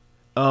still?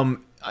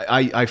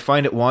 I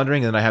find it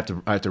wandering, and then I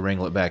have to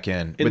wrangle it back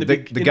in. In But the the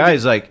be- in guy the-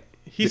 is like,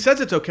 He says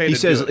it's okay he to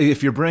says, do it.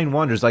 if your brain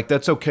wanders, like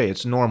that's okay.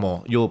 It's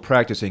normal. You'll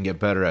practice and get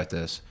better at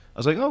this. I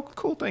was like, oh,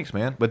 cool, thanks,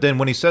 man. But then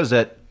when he says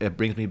that, it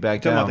brings me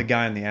back Talking down. about the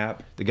guy in the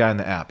app. The guy in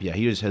the app, yeah,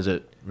 he just has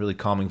a really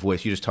calming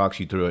voice. He just talks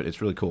you through it.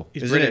 It's really cool.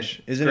 He's Isn't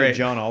British. Isn't Great. it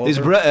John Oliver? He's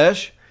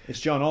British. It's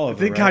John Oliver.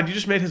 Thank right? God, you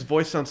just made his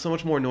voice sound so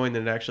much more annoying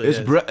than it actually It's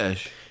is.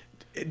 British.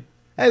 Hey,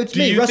 it's Do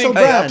me, you Russell think?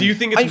 Brand. Do you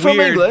think I'm it's from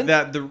weird England.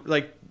 that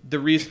the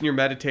reason you're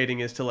meditating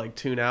is to like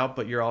tune out,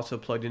 but you're also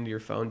plugged into your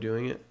phone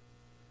doing it?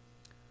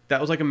 That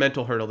was like a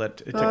mental hurdle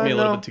that it took me a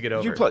little bit to get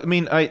over.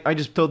 I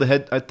just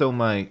throw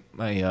my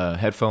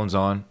headphones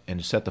on and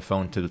just set the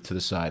phone to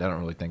the side. I don't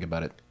really think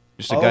about it.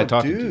 Just a guy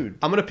talking to you.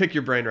 I'm going to pick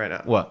your brain right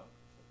now. What?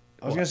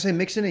 I was going to say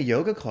mix in a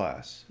yoga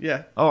class.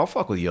 Yeah. Oh, I'll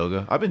fuck with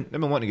yoga. I've been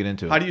wanting to get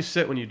into it. How do you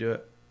sit when you do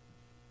it?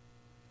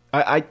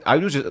 I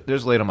was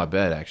just laid on my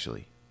bed,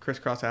 actually.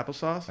 Crisscross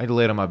applesauce? I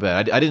laid on my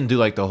bed. I didn't do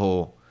like the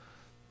whole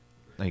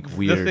like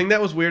weird. The thing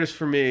that was weirdest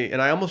for me,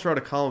 and I almost wrote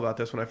a column about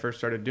this when I first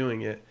started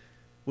doing it,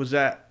 was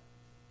that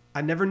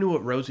I never knew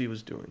what Rosie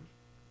was doing.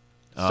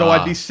 So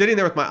I'd be sitting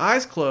there with my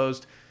eyes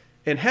closed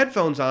and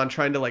headphones on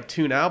trying to like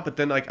tune out, but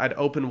then like I'd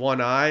open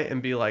one eye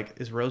and be like,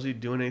 is Rosie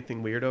doing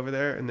anything weird over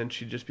there? And then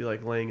she'd just be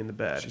like laying in the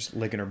bed. Just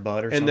licking her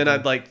butt or something.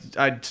 And then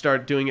I'd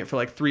start doing it for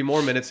like 3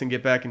 more minutes and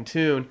get back in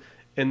tune.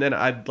 And then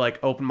I'd like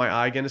open my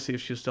eye again to see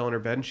if she was still in her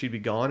bed, and she'd be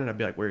gone. And I'd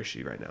be like, where is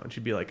she right now? And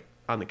she'd be like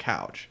on the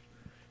couch.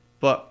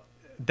 But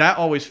that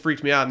always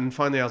freaked me out. And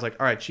finally I was like,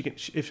 all right,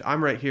 if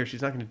I'm right here,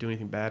 she's not going to do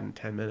anything bad in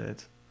 10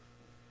 minutes.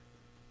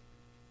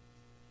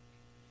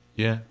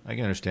 Yeah, I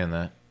can understand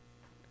that.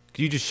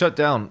 You just shut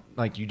down,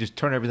 like you just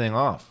turn everything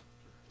off.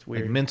 It's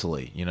weird. Like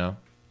mentally, you know?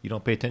 You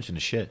don't pay attention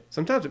to shit.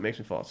 Sometimes it makes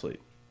me fall asleep.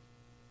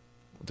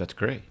 That's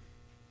great.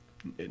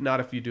 Not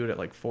if you do it at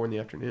like 4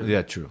 p.m.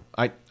 Yeah, true.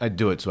 I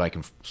do it so I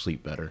can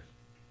sleep better.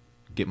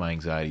 Get my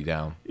anxiety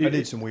down. I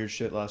did some weird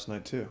shit last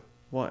night too.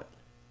 What?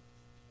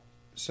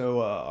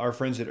 So our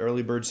friends at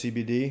Early Bird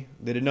CBD,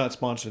 they did not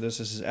sponsor this.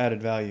 This is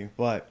added value,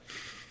 but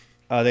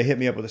they hit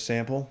me up with a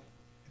sample.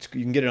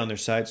 You can get it on their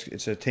site.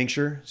 It's a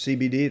tincture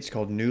CBD. It's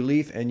called New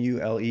Leaf,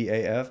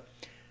 Nuleaf.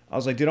 I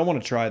was like, dude, I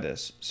want to try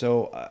this.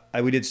 So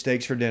we did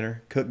steaks for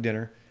dinner, cooked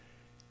dinner.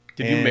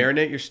 Did you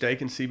marinate your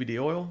steak in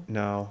CBD oil?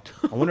 No.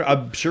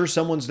 I'm sure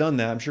someone's done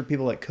that. I'm sure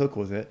people that cook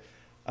with it.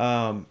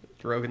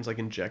 Rogan's like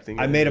injecting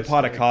it. I made a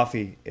pot of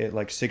coffee at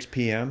like 6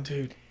 p.m.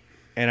 Dude.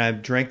 And I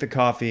drank the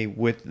coffee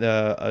with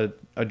a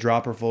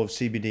dropper full of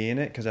CBD in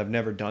it because I've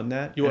never done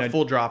that. You want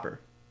full dropper?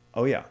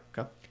 Oh, yeah.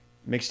 Okay.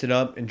 Mixed it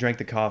up and drank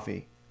the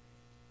coffee.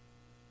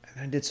 And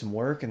I did some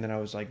work, and then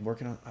I was like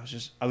working on.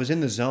 I was in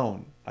the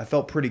zone. I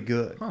felt pretty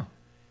good. Huh.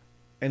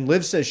 And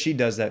Liv says she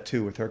does that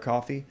too with her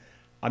coffee.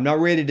 I'm not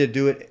ready to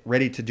do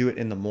it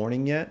in the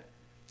morning yet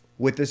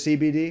with the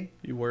CBD.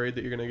 You worried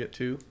that you're gonna get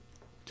too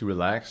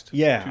relaxed?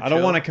 Yeah, too I don't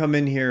chill? want to come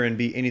in here and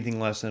be anything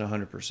less than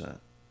 100%.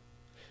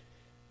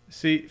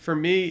 See, for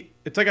me,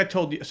 it's like I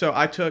told you. So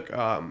I took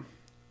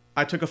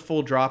a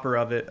full dropper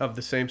of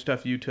the same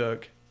stuff you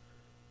took,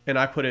 and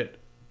I put it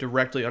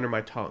directly under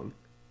my tongue.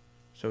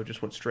 So it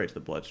just went straight to the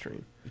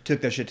bloodstream. You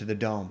took that shit to the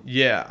dome.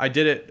 Yeah, I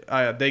did it.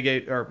 They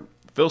gave, or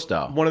Phil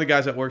style. one of the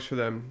guys that works for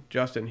them,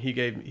 Justin, he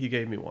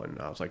gave me one,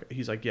 and I was like,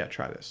 he's like, yeah,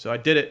 try this. So I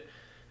did it.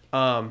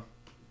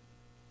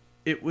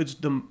 It was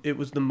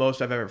the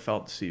most I've ever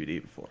felt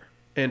CBD before,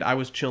 and I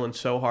was chilling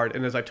so hard.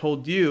 And as I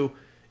told you,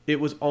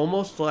 it was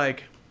almost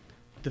like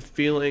the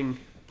feeling,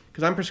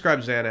 because I'm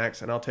prescribed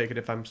Xanax, and I'll take it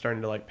if I'm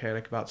starting to like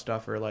panic about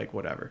stuff or like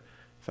whatever,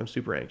 if I'm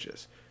super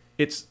anxious.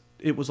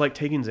 It was like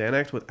taking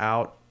Xanax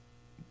without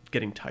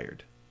getting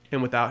tired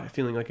and without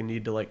feeling like a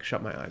need to like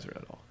shut my eyes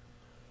at all.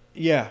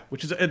 Yeah,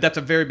 That's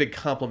a very big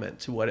compliment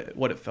to what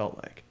it felt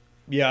like.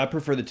 yeah, I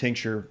prefer the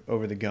tincture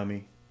over the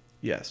gummy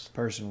Yes,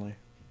 personally,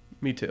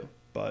 me too.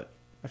 but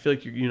I feel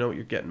like you know what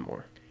you're getting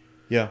more.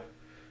 yeah.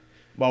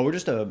 Well, we're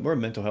a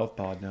mental health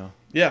pod now.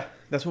 Yeah,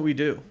 that's what we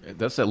do.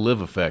 That's that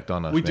live effect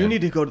on us. We do man.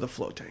 need to go to the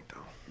float tank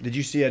though. Did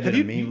you see I did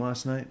a meme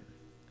last night?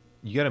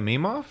 You got a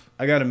meme off?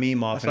 I got a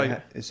meme off. I saw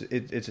And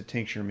it's a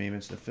tincture meme.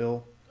 It's the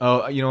Phil.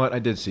 Oh, you know what? I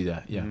did see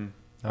that. Yeah. Mhm.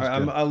 That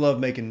was good. I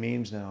love making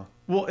memes now.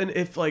 Well, and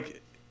if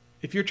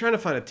you're trying to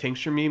find a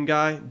tincture meme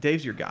guy,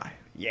 Dave's your guy.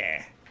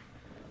 Yeah.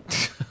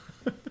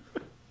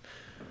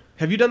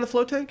 Have you done the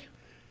float tank?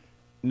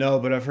 No,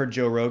 but I've heard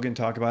Joe Rogan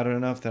talk about it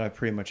enough that I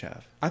pretty much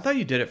have. I thought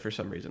you did it for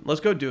some reason.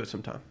 Let's go do it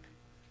sometime.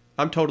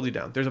 I'm totally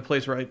down. There's a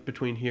place right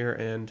between here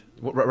and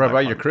Right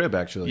by your crib,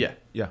 actually. Yeah.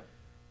 Yeah.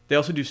 They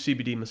also do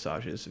CBD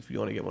massages if you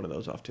want to get one of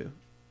those off too.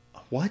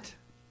 What?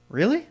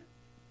 Really?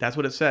 That's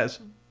what it says.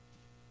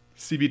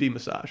 CBD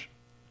massage.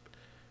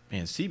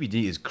 Man,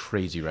 CBD is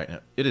crazy right now.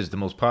 It is the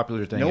most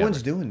popular thing No ever.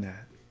 one's doing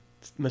that.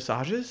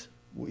 Massages?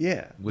 Well,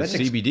 yeah. With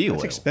that's CBD oil.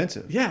 That's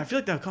expensive. Yeah, I feel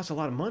like that would cost a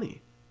lot of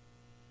money.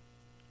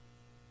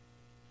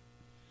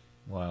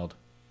 Wild.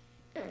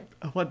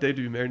 I want Dave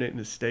to be marinating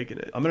his steak in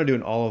it. I'm going to do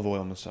an olive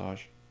oil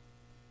massage.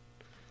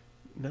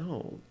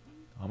 No.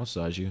 I'll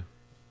massage you.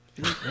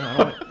 No, I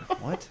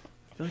don't, what?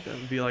 I feel like that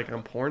would be like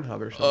on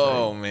Pornhub or something.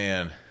 Oh,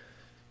 man.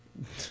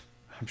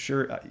 I'm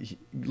sure.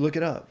 Look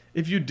it up.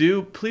 If you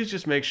do, please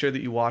just make sure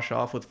that you wash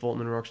off with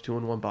Fulton & Rourke's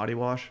 2-in-1 body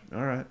wash.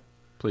 All right.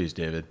 Please,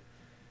 David.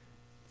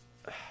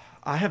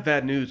 I have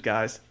bad news,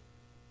 guys.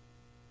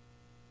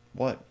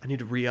 What? I need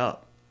to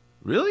re-up.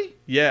 Really?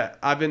 Yeah,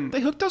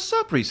 They hooked us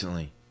up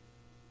recently.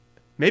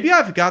 maybe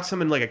I've got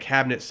some in like a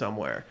cabinet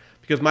somewhere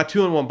because my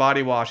 2-in-1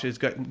 body wash is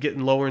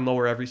getting lower and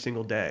lower every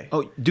single day.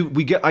 Oh,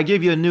 dude, I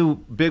gave you a new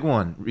big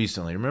one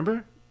recently,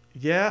 remember?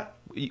 Yeah.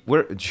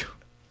 Where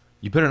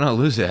You better not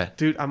lose that.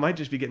 Dude, I might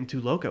just be getting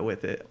too loco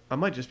with it. I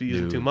might just be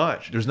using Dude, too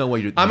much. There's no way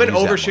you're. I'm an use that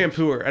over much.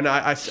 shampooer,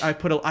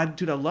 and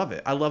dude, I love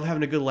it. I love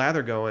having a good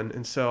lather going,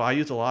 and so I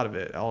use a lot of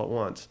it all at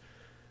once.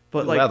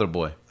 But like, Lather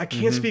boy. I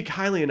can't speak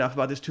highly enough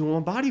about this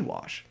 2-in-1 body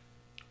wash.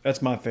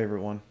 That's my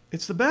favorite one.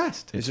 It's the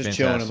best. It's It's just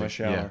chilling in my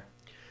fantastic,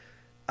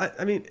 shower.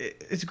 I mean,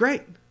 it's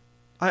great.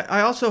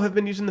 I also have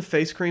been using the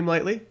face cream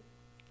lately.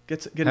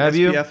 Get Have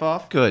you? SPF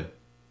off. Good.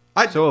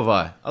 I- So have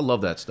I. I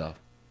love that stuff.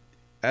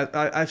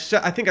 I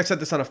think I said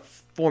this on a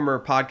former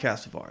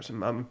podcast of ours.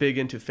 I'm big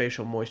into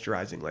facial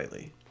moisturizing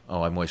lately.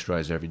 Oh, I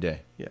moisturize every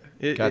day.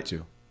 Yeah, Got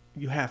to.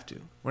 You have to.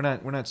 We're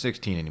not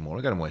 16 anymore.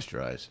 We got to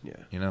moisturize. Yeah.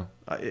 You know.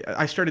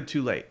 I started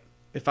too late.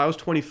 If I was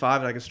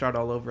 25 and I could start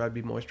all over, I'd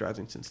be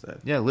moisturizing since then.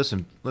 Yeah.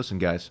 Listen,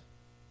 guys.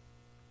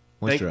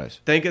 Moisturize.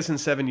 Thank us in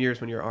 7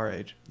 years when you're our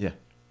age. Yeah.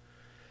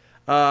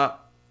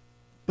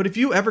 But if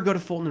you ever go to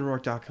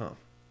FultonandRourke.com,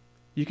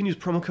 you can use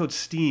promo code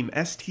STEAM,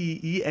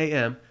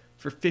 STEAM,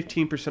 for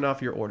 15%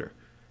 off your order.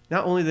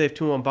 Not only do they have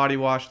 2-in-1 body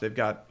wash, they've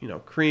got,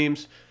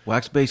 creams,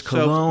 Wax-based soaps,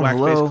 cologne.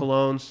 wax-based Hello.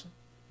 colognes.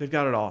 They've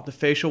got it all. The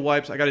facial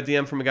wipes. I got a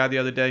DM from a guy the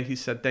other day. He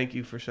said, thank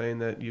you for saying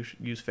that you should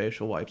use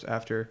facial wipes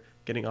after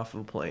getting off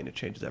of a plane. It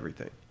changes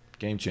everything.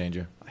 Game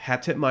changer.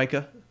 Hat tip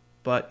Micah,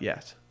 but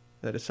yes,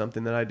 that is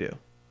something that I do.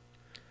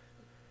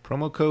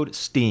 Promo code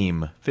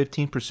STEAM.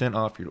 15%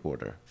 off your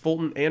order.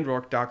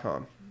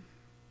 FultonandRourke.com.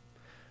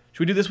 Should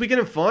we do This Weekend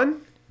in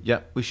Fun?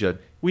 Yeah, we should.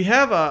 We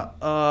have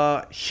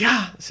a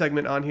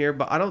segment on here,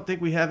 but I don't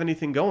think we have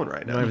anything going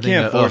right now. Everything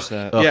can't force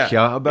that. that.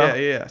 Yeah. About.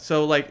 Yeah.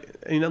 So,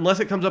 unless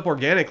it comes up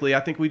organically, I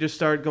think we just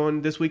start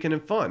going This Weekend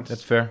in Fun.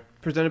 That's fair.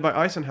 Presented by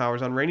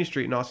Eisenhower's on Rainy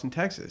Street in Austin,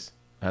 Texas.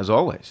 As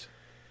always.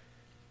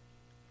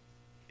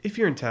 If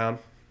you're in town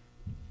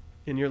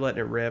and you're letting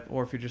it rip,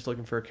 or if you're just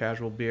looking for a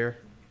casual beer,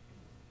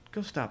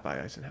 go stop by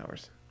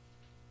Eisenhower's.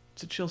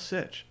 It's a chill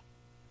sitch.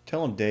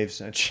 Tell him Dave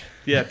sent you.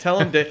 Yeah, tell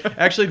them.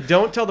 Actually,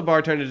 don't tell the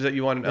bartenders that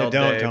you want an Yeah, El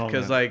don't Dave tell 'em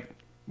because that.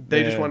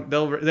 they just Yeah. want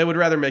they would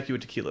rather make you a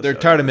tequila. They're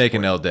soda tired at of this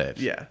making point. El Dave.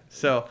 Yeah.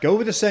 So Go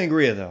with the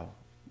sangria though.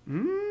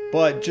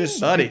 But just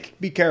buddy.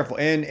 be careful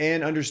and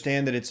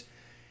understand that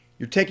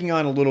you're taking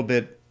on a little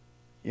bit,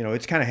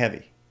 it's kind of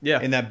heavy. Yeah.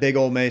 In that big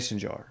old mason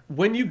jar.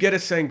 when you get a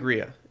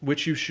sangria,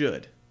 which you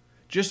should,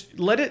 just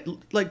let it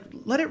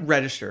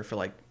register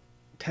for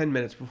 10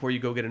 minutes before you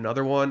go get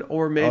another one,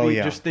 or maybe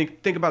yeah. just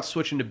think about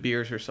switching to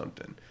beers or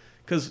something,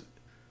 because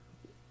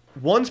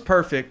one's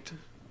perfect.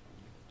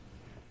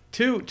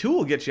 Two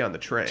will get you on the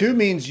train. 2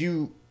 means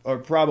you are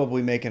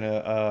probably making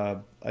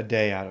a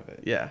day out of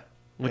it. Yeah.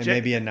 And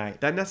maybe a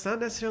night. That's not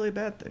necessarily a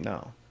bad thing.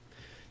 No.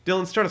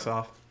 Dylan, start us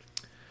off.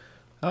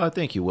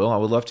 Thank you, Will. I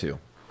would love to.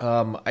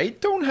 I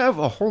don't have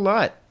a whole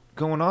lot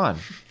going on,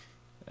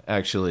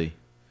 actually.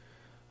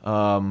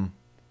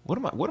 What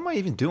am I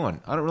even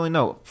doing? I don't really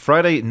know.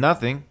 Friday,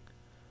 nothing.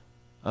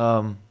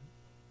 I'm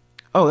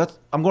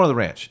going to the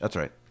ranch. That's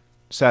right.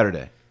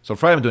 Saturday. So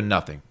Friday, I'm doing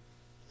nothing.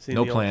 Seeing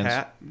No the old plans.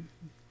 cat?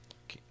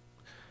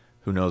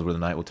 Who knows where the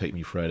night will take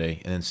me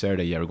Friday. And then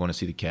Saturday, yeah, we're going to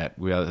see the cat.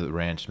 We're out at the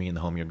ranch. Me and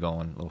the homie are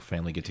going. Little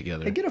family get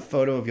together. Hey, get a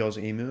photo of y'all's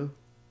emu.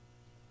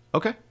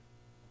 Okay. Yeah,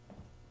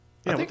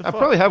 I what think the I fuck?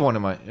 probably have one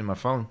in my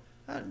phone.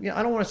 I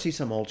don't want to see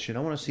some old shit. I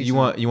want to see You some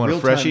want a real-time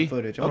freshie?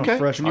 footage. I want Okay. a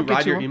fresh Can one. you I'll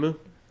get ride you your one.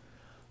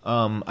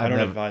 emu? I don't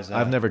advise that.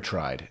 I've never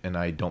tried, and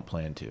I don't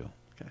plan to.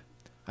 Okay.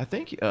 I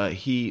think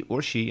he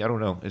or she, I don't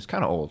know, is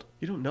kind of old.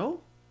 You don't know?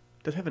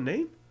 Does it have a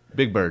name?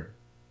 Big Bird.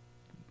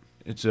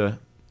 It's a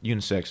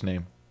unisex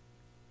name.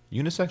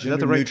 Unisex? Is that Gender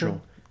the right neutral.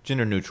 term?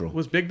 Gender neutral.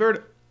 Was Big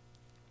Bird?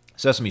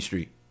 Sesame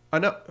Street. I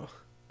know.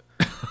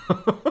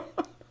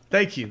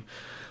 Thank you.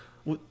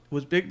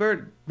 Was Big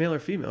Bird male or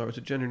female, or was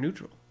it gender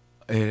neutral?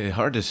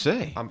 Hard to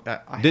say.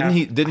 I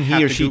Didn't have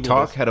he or to she Google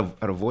talk? this. Had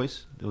a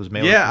voice? It was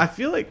male. Yeah, or I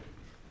feel like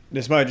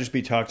This might just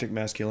be toxic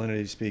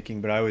masculinity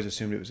speaking, but I always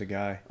assumed it was a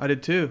guy. I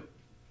did too.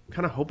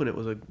 Kind of hoping it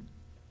was a. It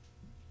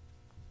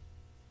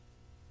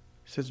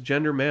says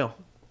gender male.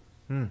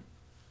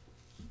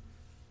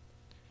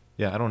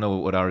 Yeah, I don't know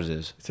what ours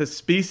is. It says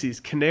species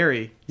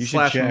canary You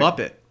should / check.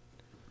 Muppet.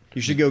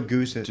 You should go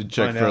goose it. To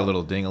check find for a out.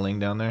 little ding-a-ling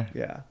down there.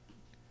 Yeah.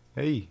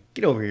 Hey,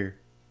 Get over here.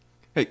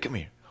 come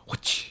here.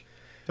 What?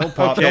 Don't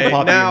pop. Okay, don't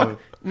pop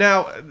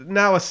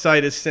now a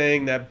site is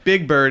saying that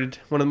Big Bird,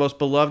 one of the most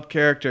beloved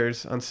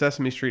characters on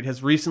Sesame Street,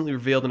 has recently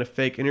revealed in a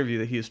fake interview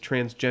that he is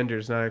transgender,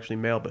 is not actually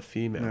male but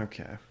female.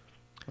 Okay.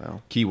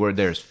 Well, Keyword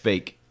there is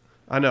fake.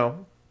 I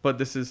know,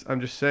 but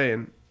I'm just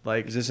saying,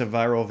 is this a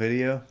viral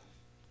video?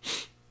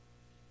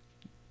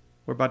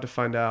 we're about to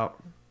find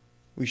out.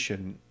 We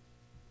shouldn't.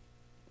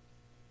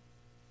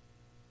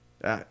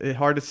 It's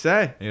hard to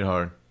say. Ain't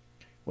hard.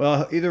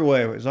 Well, either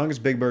way, as long as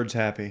Big Bird's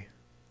happy.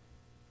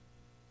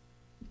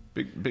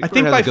 Big I Bird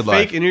think has by a good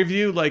fake life.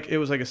 interview, it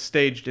was like a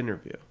staged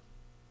interview.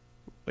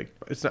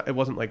 It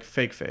wasn't like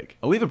fake.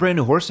 Oh, we have a brand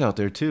new horse out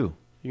there too.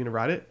 You gonna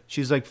ride it?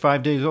 She's like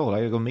 5 days old. I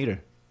gotta go meet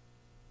her.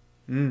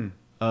 Mm.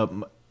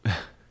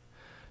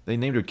 They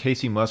named her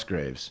Casey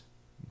Musgraves.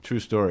 True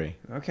story.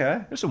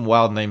 Okay. There's some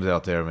wild names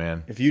out there,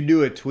 man. If you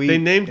do a tweet, They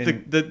named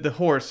and- the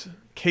horse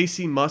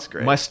Casey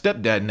Musgrave. My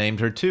stepdad named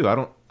her too. I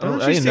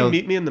Doesn't I she didn't say know.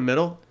 meet me in the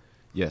middle?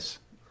 Yes,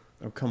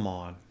 Oh, come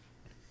on.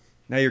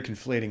 Now you're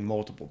conflating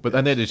multiple. but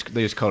then they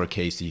just call her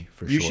Casey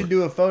for You short. should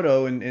do a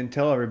photo and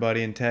tell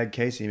everybody and tag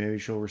Casey. Maybe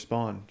she'll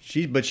respond.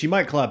 But she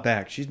might clap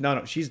back. She's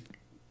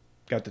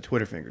got the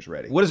Twitter fingers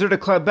ready. What is there to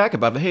clap back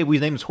about? Hey, we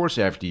named this horse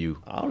after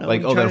you. I don't know.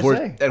 Like, What are you that trying to horse.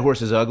 say? That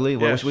horse is ugly.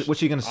 Yeah, What's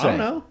she gonna say? I don't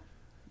know.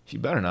 She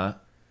better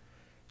not.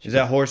 Is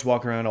that horse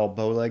walking around all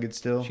bow-legged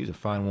still? She's a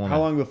fine woman. How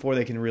long before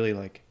they can really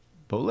like?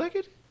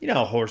 Bow-legged? You know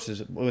how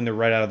horses when they're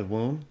right out of the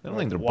womb. I don't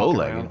think they're walk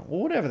bow-legged. around. Well,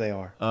 whatever they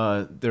are.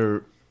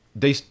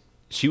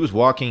 She was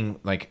walking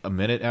like a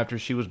minute after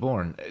she was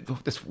born.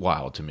 That's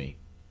wild to me.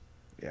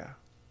 Yeah.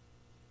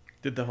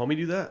 Did the homie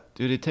do that?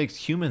 Dude, it takes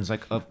humans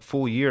like a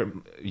full year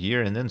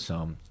and then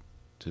some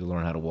to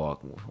learn how to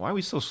walk. Why are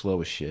we so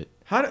slow as shit?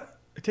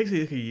 It takes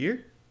like a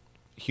year?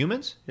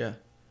 Humans? Yeah.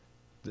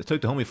 It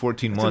took the homie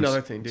 14 That's months.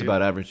 another thing, It's dude.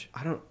 about average.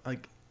 I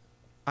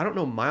don't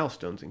know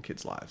milestones in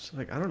kids' lives.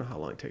 Like, I don't know how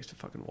long it takes to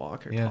fucking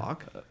walk or Yeah.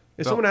 talk.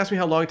 If someone asked me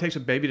how long it takes a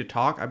baby to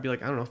talk, I'd be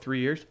like, I don't know, 3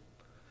 years.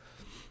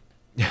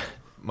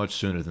 Much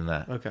sooner than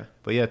that. Okay.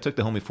 But yeah, it took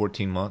the homie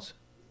 14 months.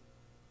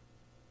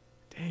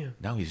 Damn.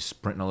 Now he's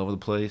sprinting all over the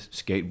place,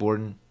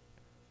 skateboarding,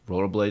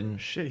 rollerblading.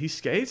 Shit, he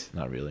skates?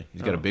 Not really.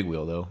 He's got a big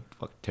wheel though.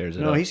 Fuck tears it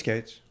No, up. he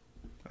skates.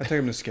 I took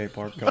him to skate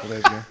park a couple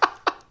days ago.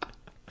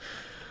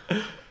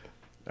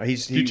 Do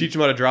you teach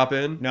him how to drop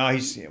in? No,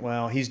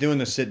 he's doing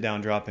the sit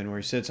down drop in where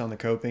he sits on the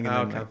coping and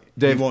Oh, then okay.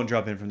 Dave- he won't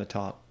drop in from the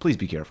top. Please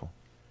be careful.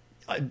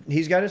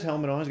 He's got his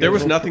helmet on. He's got There his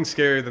was little- nothing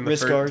scarier than the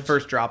wrist guards.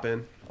 first drop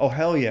in. Oh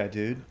hell yeah,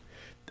 dude!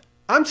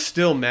 I'm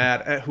still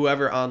mad at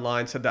whoever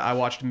online said that I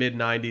watched mid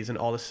 90s and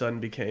all of a sudden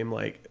became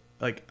like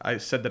I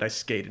said that I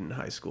skated in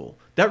high school.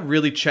 That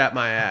really chapped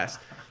my ass.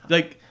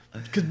 Like,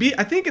 because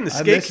I think in the I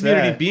skate miss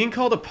community, that. being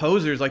called a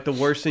poser is like the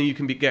worst thing you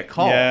can get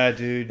called. Yeah,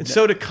 dude. And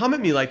so to come at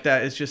me like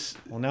that is just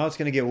Well, now it's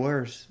gonna get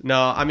worse. no.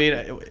 I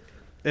mean,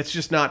 it's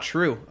just not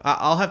true.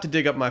 I'll have to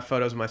dig up my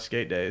photos of my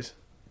skate days,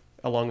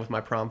 along with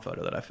my prom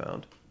photo that I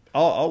found.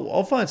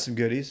 I'll find some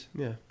goodies.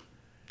 Yeah,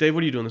 Dave,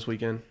 what are you doing this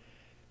weekend?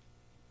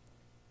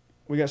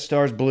 We got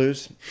Stars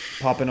Blues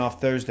popping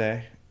off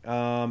Thursday.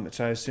 So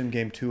I assume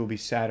game 2 will be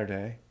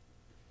Saturday.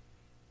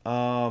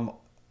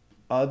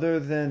 Other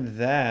than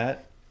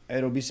that,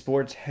 it'll be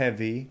sports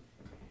heavy.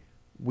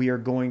 I think we're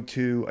going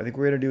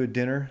to do a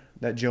dinner,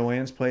 that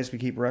Joanne's place we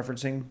keep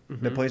referencing,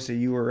 the place that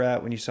you were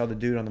at when you saw the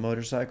dude on the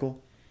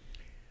motorcycle.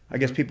 I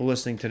guess people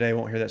listening today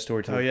won't hear that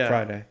story till Oh yeah,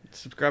 Friday.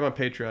 Subscribe on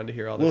Patreon to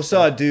hear all this. We'll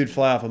saw a dude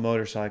fly off a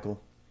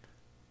motorcycle.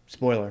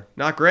 Spoiler.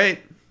 Not great.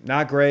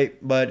 Not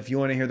great, but if you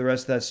want to hear the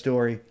rest of that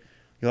story,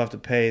 you'll have to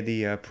pay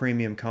the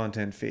premium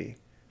content fee.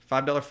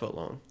 $5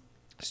 footlong.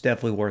 It's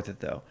definitely worth it,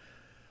 though.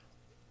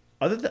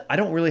 I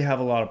don't really have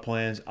a lot of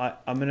plans.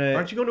 I'm gonna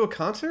Aren't you going to a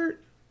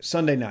concert?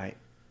 Sunday night.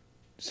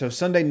 So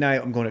Sunday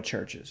night, I'm going to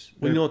churches.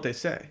 Well, you know what they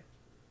say.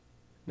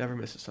 Never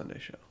miss a Sunday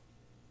show.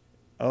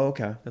 Oh,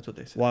 okay. That's what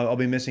they say. Well, I'll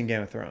be missing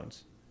Game of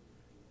Thrones,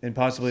 and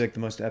possibly like the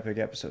most epic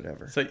episode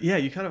ever. So yeah,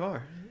 you kind of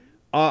are.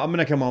 I'm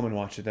gonna come home and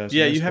watch it though. So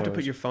Yeah, no you have to spoilers.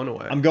 put your phone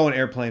away. I'm going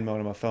airplane mode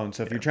on my phone.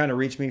 So if you're trying to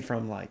reach me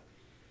from like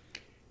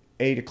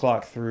 8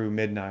 o'clock through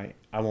midnight,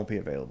 I won't be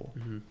available.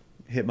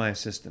 Hit my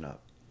assistant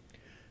up.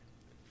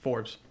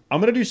 Forbes. I'm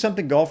going to do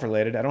something golf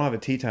related. I don't have a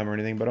tee time or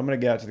anything, but I'm going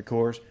to get out to the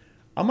course.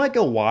 I might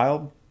go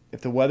wild.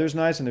 If the weather's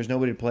nice and there's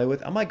nobody to play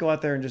with, I might go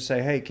out there and just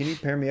say, hey, can you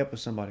pair me up with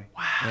somebody?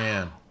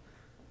 Man.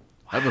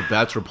 I have a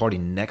bachelor party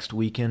next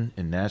weekend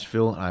in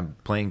Nashville, and I'm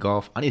playing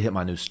golf. I need to hit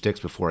my new sticks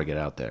before I get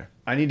out there.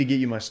 I need to get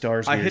you my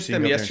stars I gear hit so you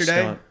them can go up there and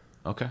yesterday. stunt.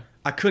 Okay.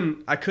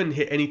 I couldn't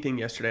hit anything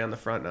yesterday on the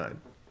front nine.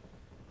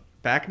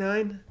 Back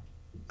nine,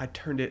 I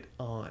turned it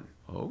on.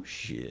 Oh,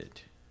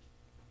 shit.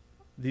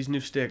 These new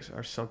sticks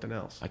are something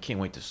else. I can't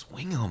wait to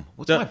swing them.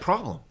 What's The- my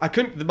problem? I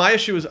couldn't. My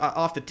issue was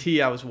off the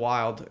tee. I was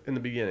wild in the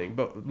beginning,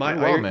 but my Oh,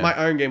 wow, iron, man. my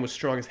iron game was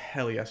strong as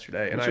hell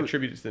yesterday, and Wish I it-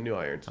 attribute it to the new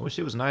irons. I wish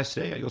it was nice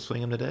today. I go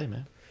swing them today,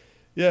 man.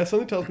 Yeah,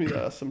 something tells me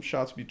some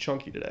shots would be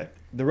chunky today.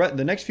 The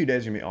next few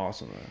days are going to be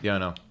awesome, though. Yeah, I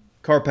know.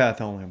 Car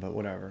path only, but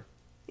whatever.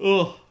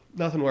 Ugh,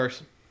 nothing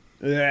worse.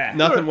 Yeah.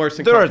 Nothing worse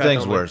than there car are path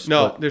things only. worse,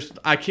 No, but- there's.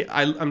 I can't.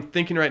 I'm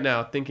thinking right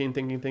now.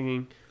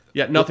 Thinking.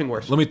 Yeah, nothing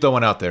worse. Let me throw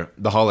one out there.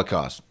 The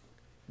Holocaust.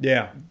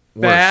 Yeah.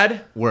 Worse.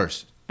 Bad.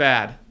 Worse.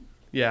 Bad.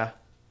 Yeah.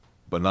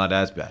 But not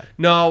as bad.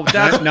 No,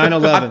 that's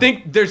 9/11. I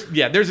think there's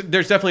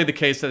definitely the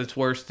case that it's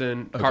worse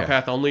than car Okay.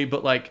 path only,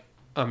 but like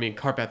I mean,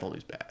 car path only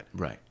is bad.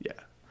 Right. Yeah.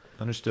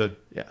 Understood.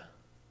 Yeah.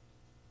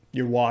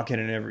 You're walking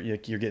and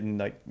you're getting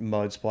like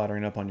mud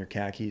splattering up on your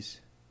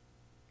khakis.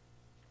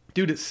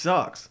 Dude, it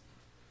sucks.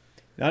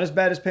 Not as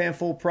bad as paying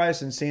full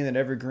price and seeing that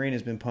every green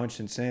has been punched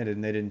and sanded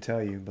and they didn't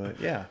tell you, but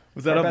yeah.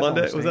 Was that Car on path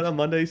Monday? only Was that stinks. on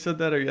Monday you said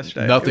that or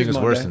yesterday? Nothing was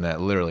is worse Monday. than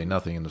that. Literally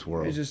nothing in this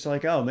world. It's just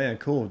like, oh man,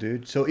 cool,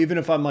 dude. So even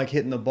if I'm like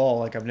hitting the ball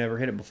like I've never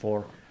hit it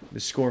before, the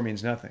score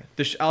means nothing.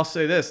 I'll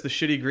say this: the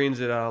shitty greens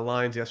at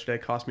Lions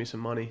yesterday cost me some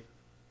money.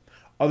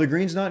 Are the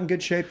greens not in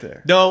good shape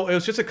there? No, it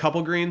was just a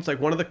couple greens. Like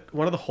one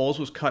of the holes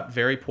was cut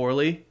very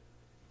poorly,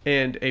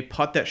 and a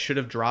putt that should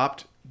have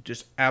dropped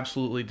just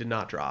absolutely did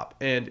not drop,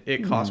 and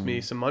it cost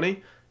me some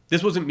money.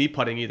 This wasn't me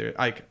putting either.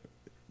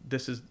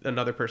 This is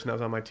another person that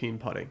was on my team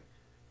putting,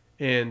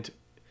 and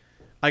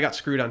I got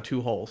screwed on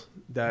 2 holes.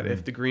 That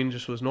if the green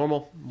just was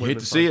normal, You hate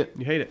to see it.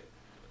 You hate it.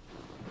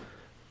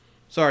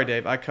 Sorry,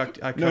 Dave. I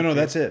cucked No, you.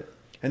 that's it.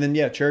 And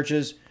then,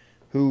 churches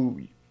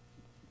who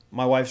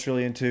my wife's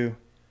really into,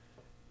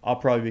 I'll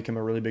probably become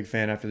a really big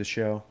fan after the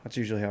show. That's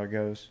usually how it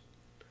goes.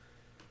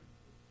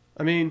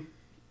 I mean,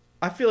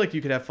 I feel like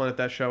you could have fun at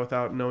that show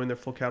without knowing their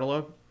full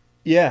catalog.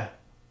 Yeah.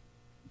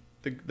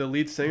 The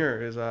lead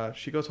singer is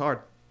she goes hard.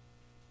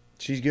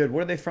 She's good.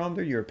 Where are they from?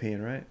 They're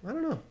European, right? I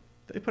don't know.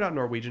 They put out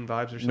Norwegian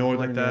vibes or something Northern,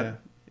 like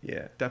that.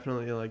 Yeah.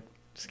 Definitely like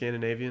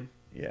Scandinavian.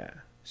 Yeah.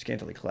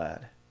 Scantily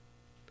clad.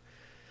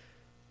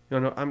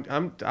 No,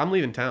 I'm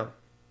leaving town.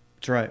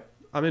 That's right.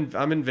 I'm in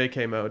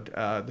vacay mode.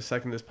 The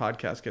second this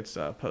podcast gets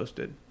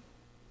posted,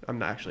 I'm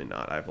not.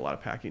 I have a lot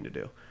of packing to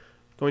do.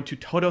 Going to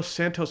Todos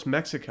Santos,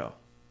 Mexico.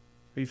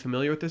 Are you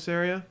familiar with this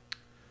area?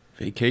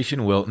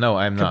 Vacation will. No,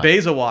 I'm not.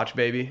 Cabeza watch,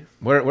 baby.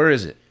 Where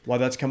is it? Wow,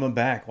 that's coming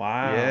back.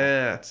 Wow.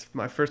 Yeah, it's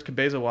my first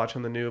Cabeza watch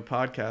on the new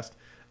podcast.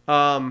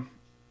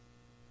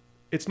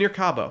 It's near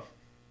Cabo.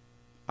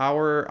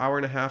 Hour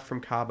and a half from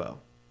Cabo.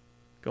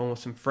 Going with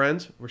some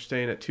friends. We're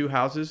staying at 2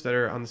 houses that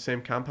are on the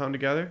same compound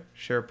together.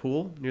 Share a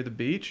pool near the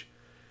beach.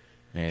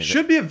 Man,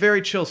 Should be a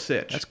very chill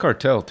sitch. That's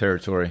cartel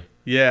territory.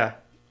 Yeah.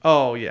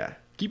 Oh, yeah.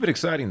 Keep it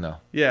exciting though.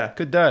 Yeah.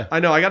 Could die. I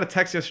know. I got a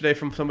text yesterday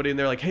from somebody, and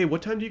they're like, "Hey,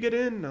 what time do you get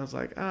in?" And I was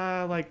like,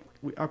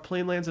 our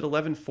plane lands at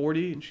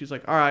 11:40." And she's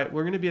like, "All right,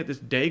 we're gonna be at this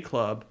day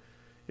club,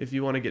 if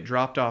you want to get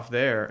dropped off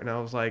there." And I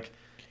was like,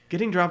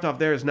 "Getting dropped off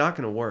there is not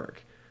gonna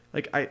work.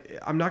 Like,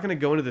 I'm not gonna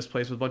go into this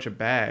place with a bunch of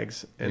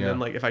bags, and then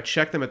like if I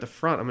check them at the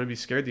front, I'm gonna be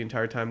scared the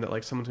entire time that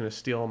like someone's gonna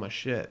steal all my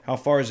shit." How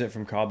far is it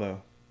from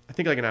Cabo? I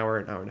think like an hour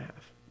and a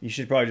half. You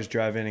should probably just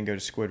drive in and go to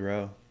Squid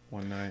Row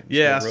one night.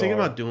 Yeah, I was thinking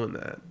about doing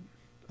that.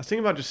 I was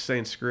thinking about just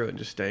saying screw it and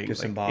just staying Get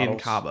some like, in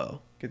bottles.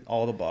 Cabo. Get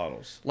all the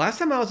bottles. Last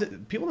time I was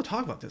people don't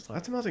talk about this.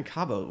 Last time I was in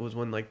Cabo was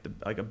when like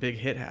a big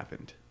hit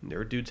happened. And there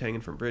were dudes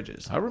hanging from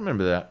bridges. I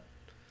remember that.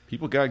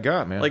 People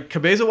got man. Like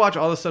Cabeza Watch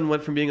all of a sudden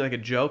went from being like a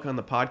joke on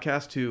the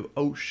podcast to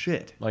oh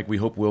shit. Like we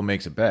hope Will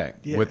makes it back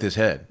Yeah. with his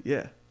head.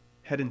 Yeah.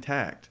 Head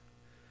intact.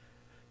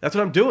 That's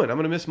what I'm doing. I'm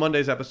gonna miss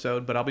Monday's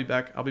episode, but I'll be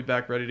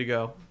back ready to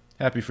go.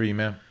 Happy for you,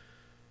 man.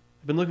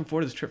 I've been looking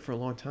forward to this trip for a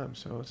long time,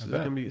 so it's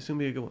bet. gonna be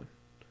a good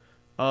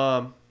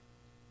one.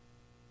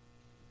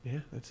 Yeah,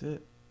 that's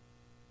it.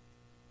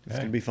 It's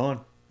going to be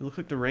fun. It looked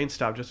like the rain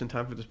stopped just in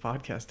time for this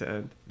podcast to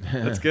end.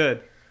 That's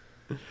good.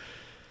 All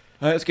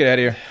right, let's get out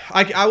of here.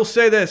 I will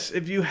say this.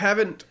 If you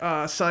haven't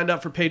signed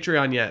up for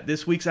Patreon yet,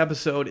 this week's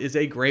episode is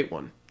a great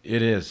one.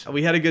 It is.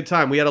 We had a good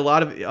time. We had a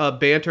lot of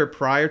banter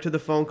prior to the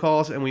phone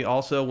calls, and we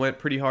also went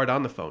pretty hard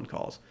on the phone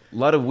calls. A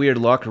lot of weird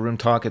locker room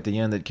talk at the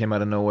end that came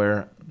out of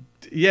nowhere.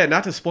 Yeah,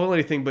 not to spoil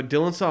anything, but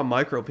Dylan saw a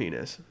micro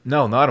penis.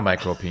 No, not a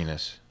micro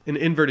penis. An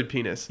inverted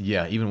penis.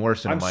 Yeah, even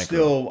worse than I'm a micro.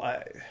 still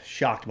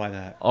shocked by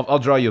that. I'll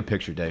draw you a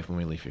picture, Dave, when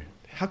we leave here.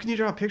 How can you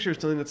draw a picture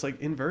of something that's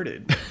like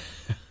inverted?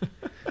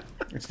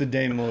 It's the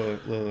Dame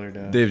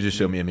Lillard. Dave just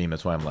showed me a meme.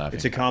 That's why I'm laughing.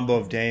 It's a combo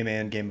of Dame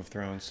and Game of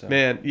Thrones. So.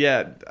 Man,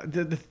 yeah.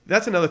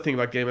 That's another thing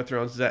about Game of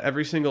Thrones is that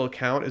every single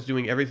account is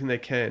doing everything they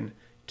can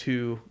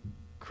to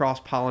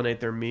cross-pollinate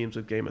their memes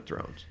with Game of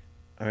Thrones.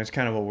 I mean, it's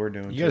kind of what we're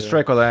doing. You got to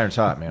strike while the iron's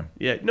hot, man.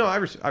 Yeah, no, I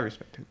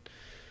respect it.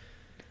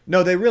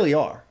 No, they really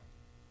are.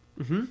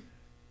 Mm-hmm.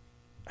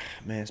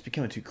 Man, it's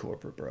becoming too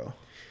corporate, bro.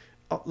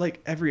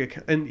 Like every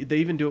account, and they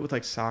even do it with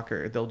like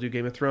soccer. They'll do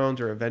Game of Thrones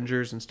or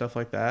Avengers and stuff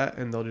like that,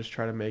 and they'll just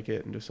try to make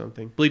it into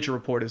something. Bleacher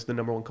Report is the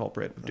number one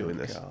culprit of doing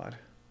this. God.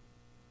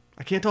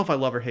 I can't tell if I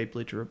love or hate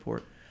Bleacher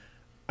Report.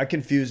 I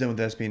confuse them with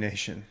SB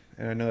Nation,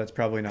 and I know that's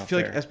probably not I feel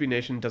fair. like SB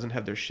Nation doesn't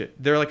have their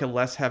shit. They're like a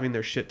less having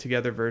their shit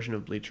together version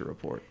of Bleacher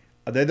Report.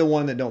 Are they the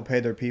one that don't pay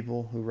their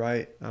people who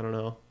write? I don't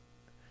know.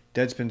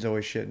 Deadspin's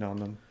always shitting on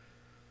them.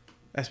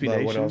 SB But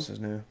Nation. what else is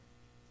new?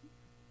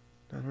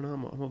 I don't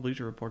know. I'm a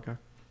Bleacher Report guy.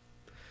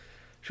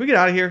 Should we get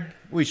out of here?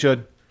 We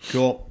should.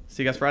 Cool.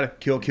 See you guys Friday.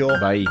 Kill.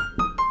 Bye.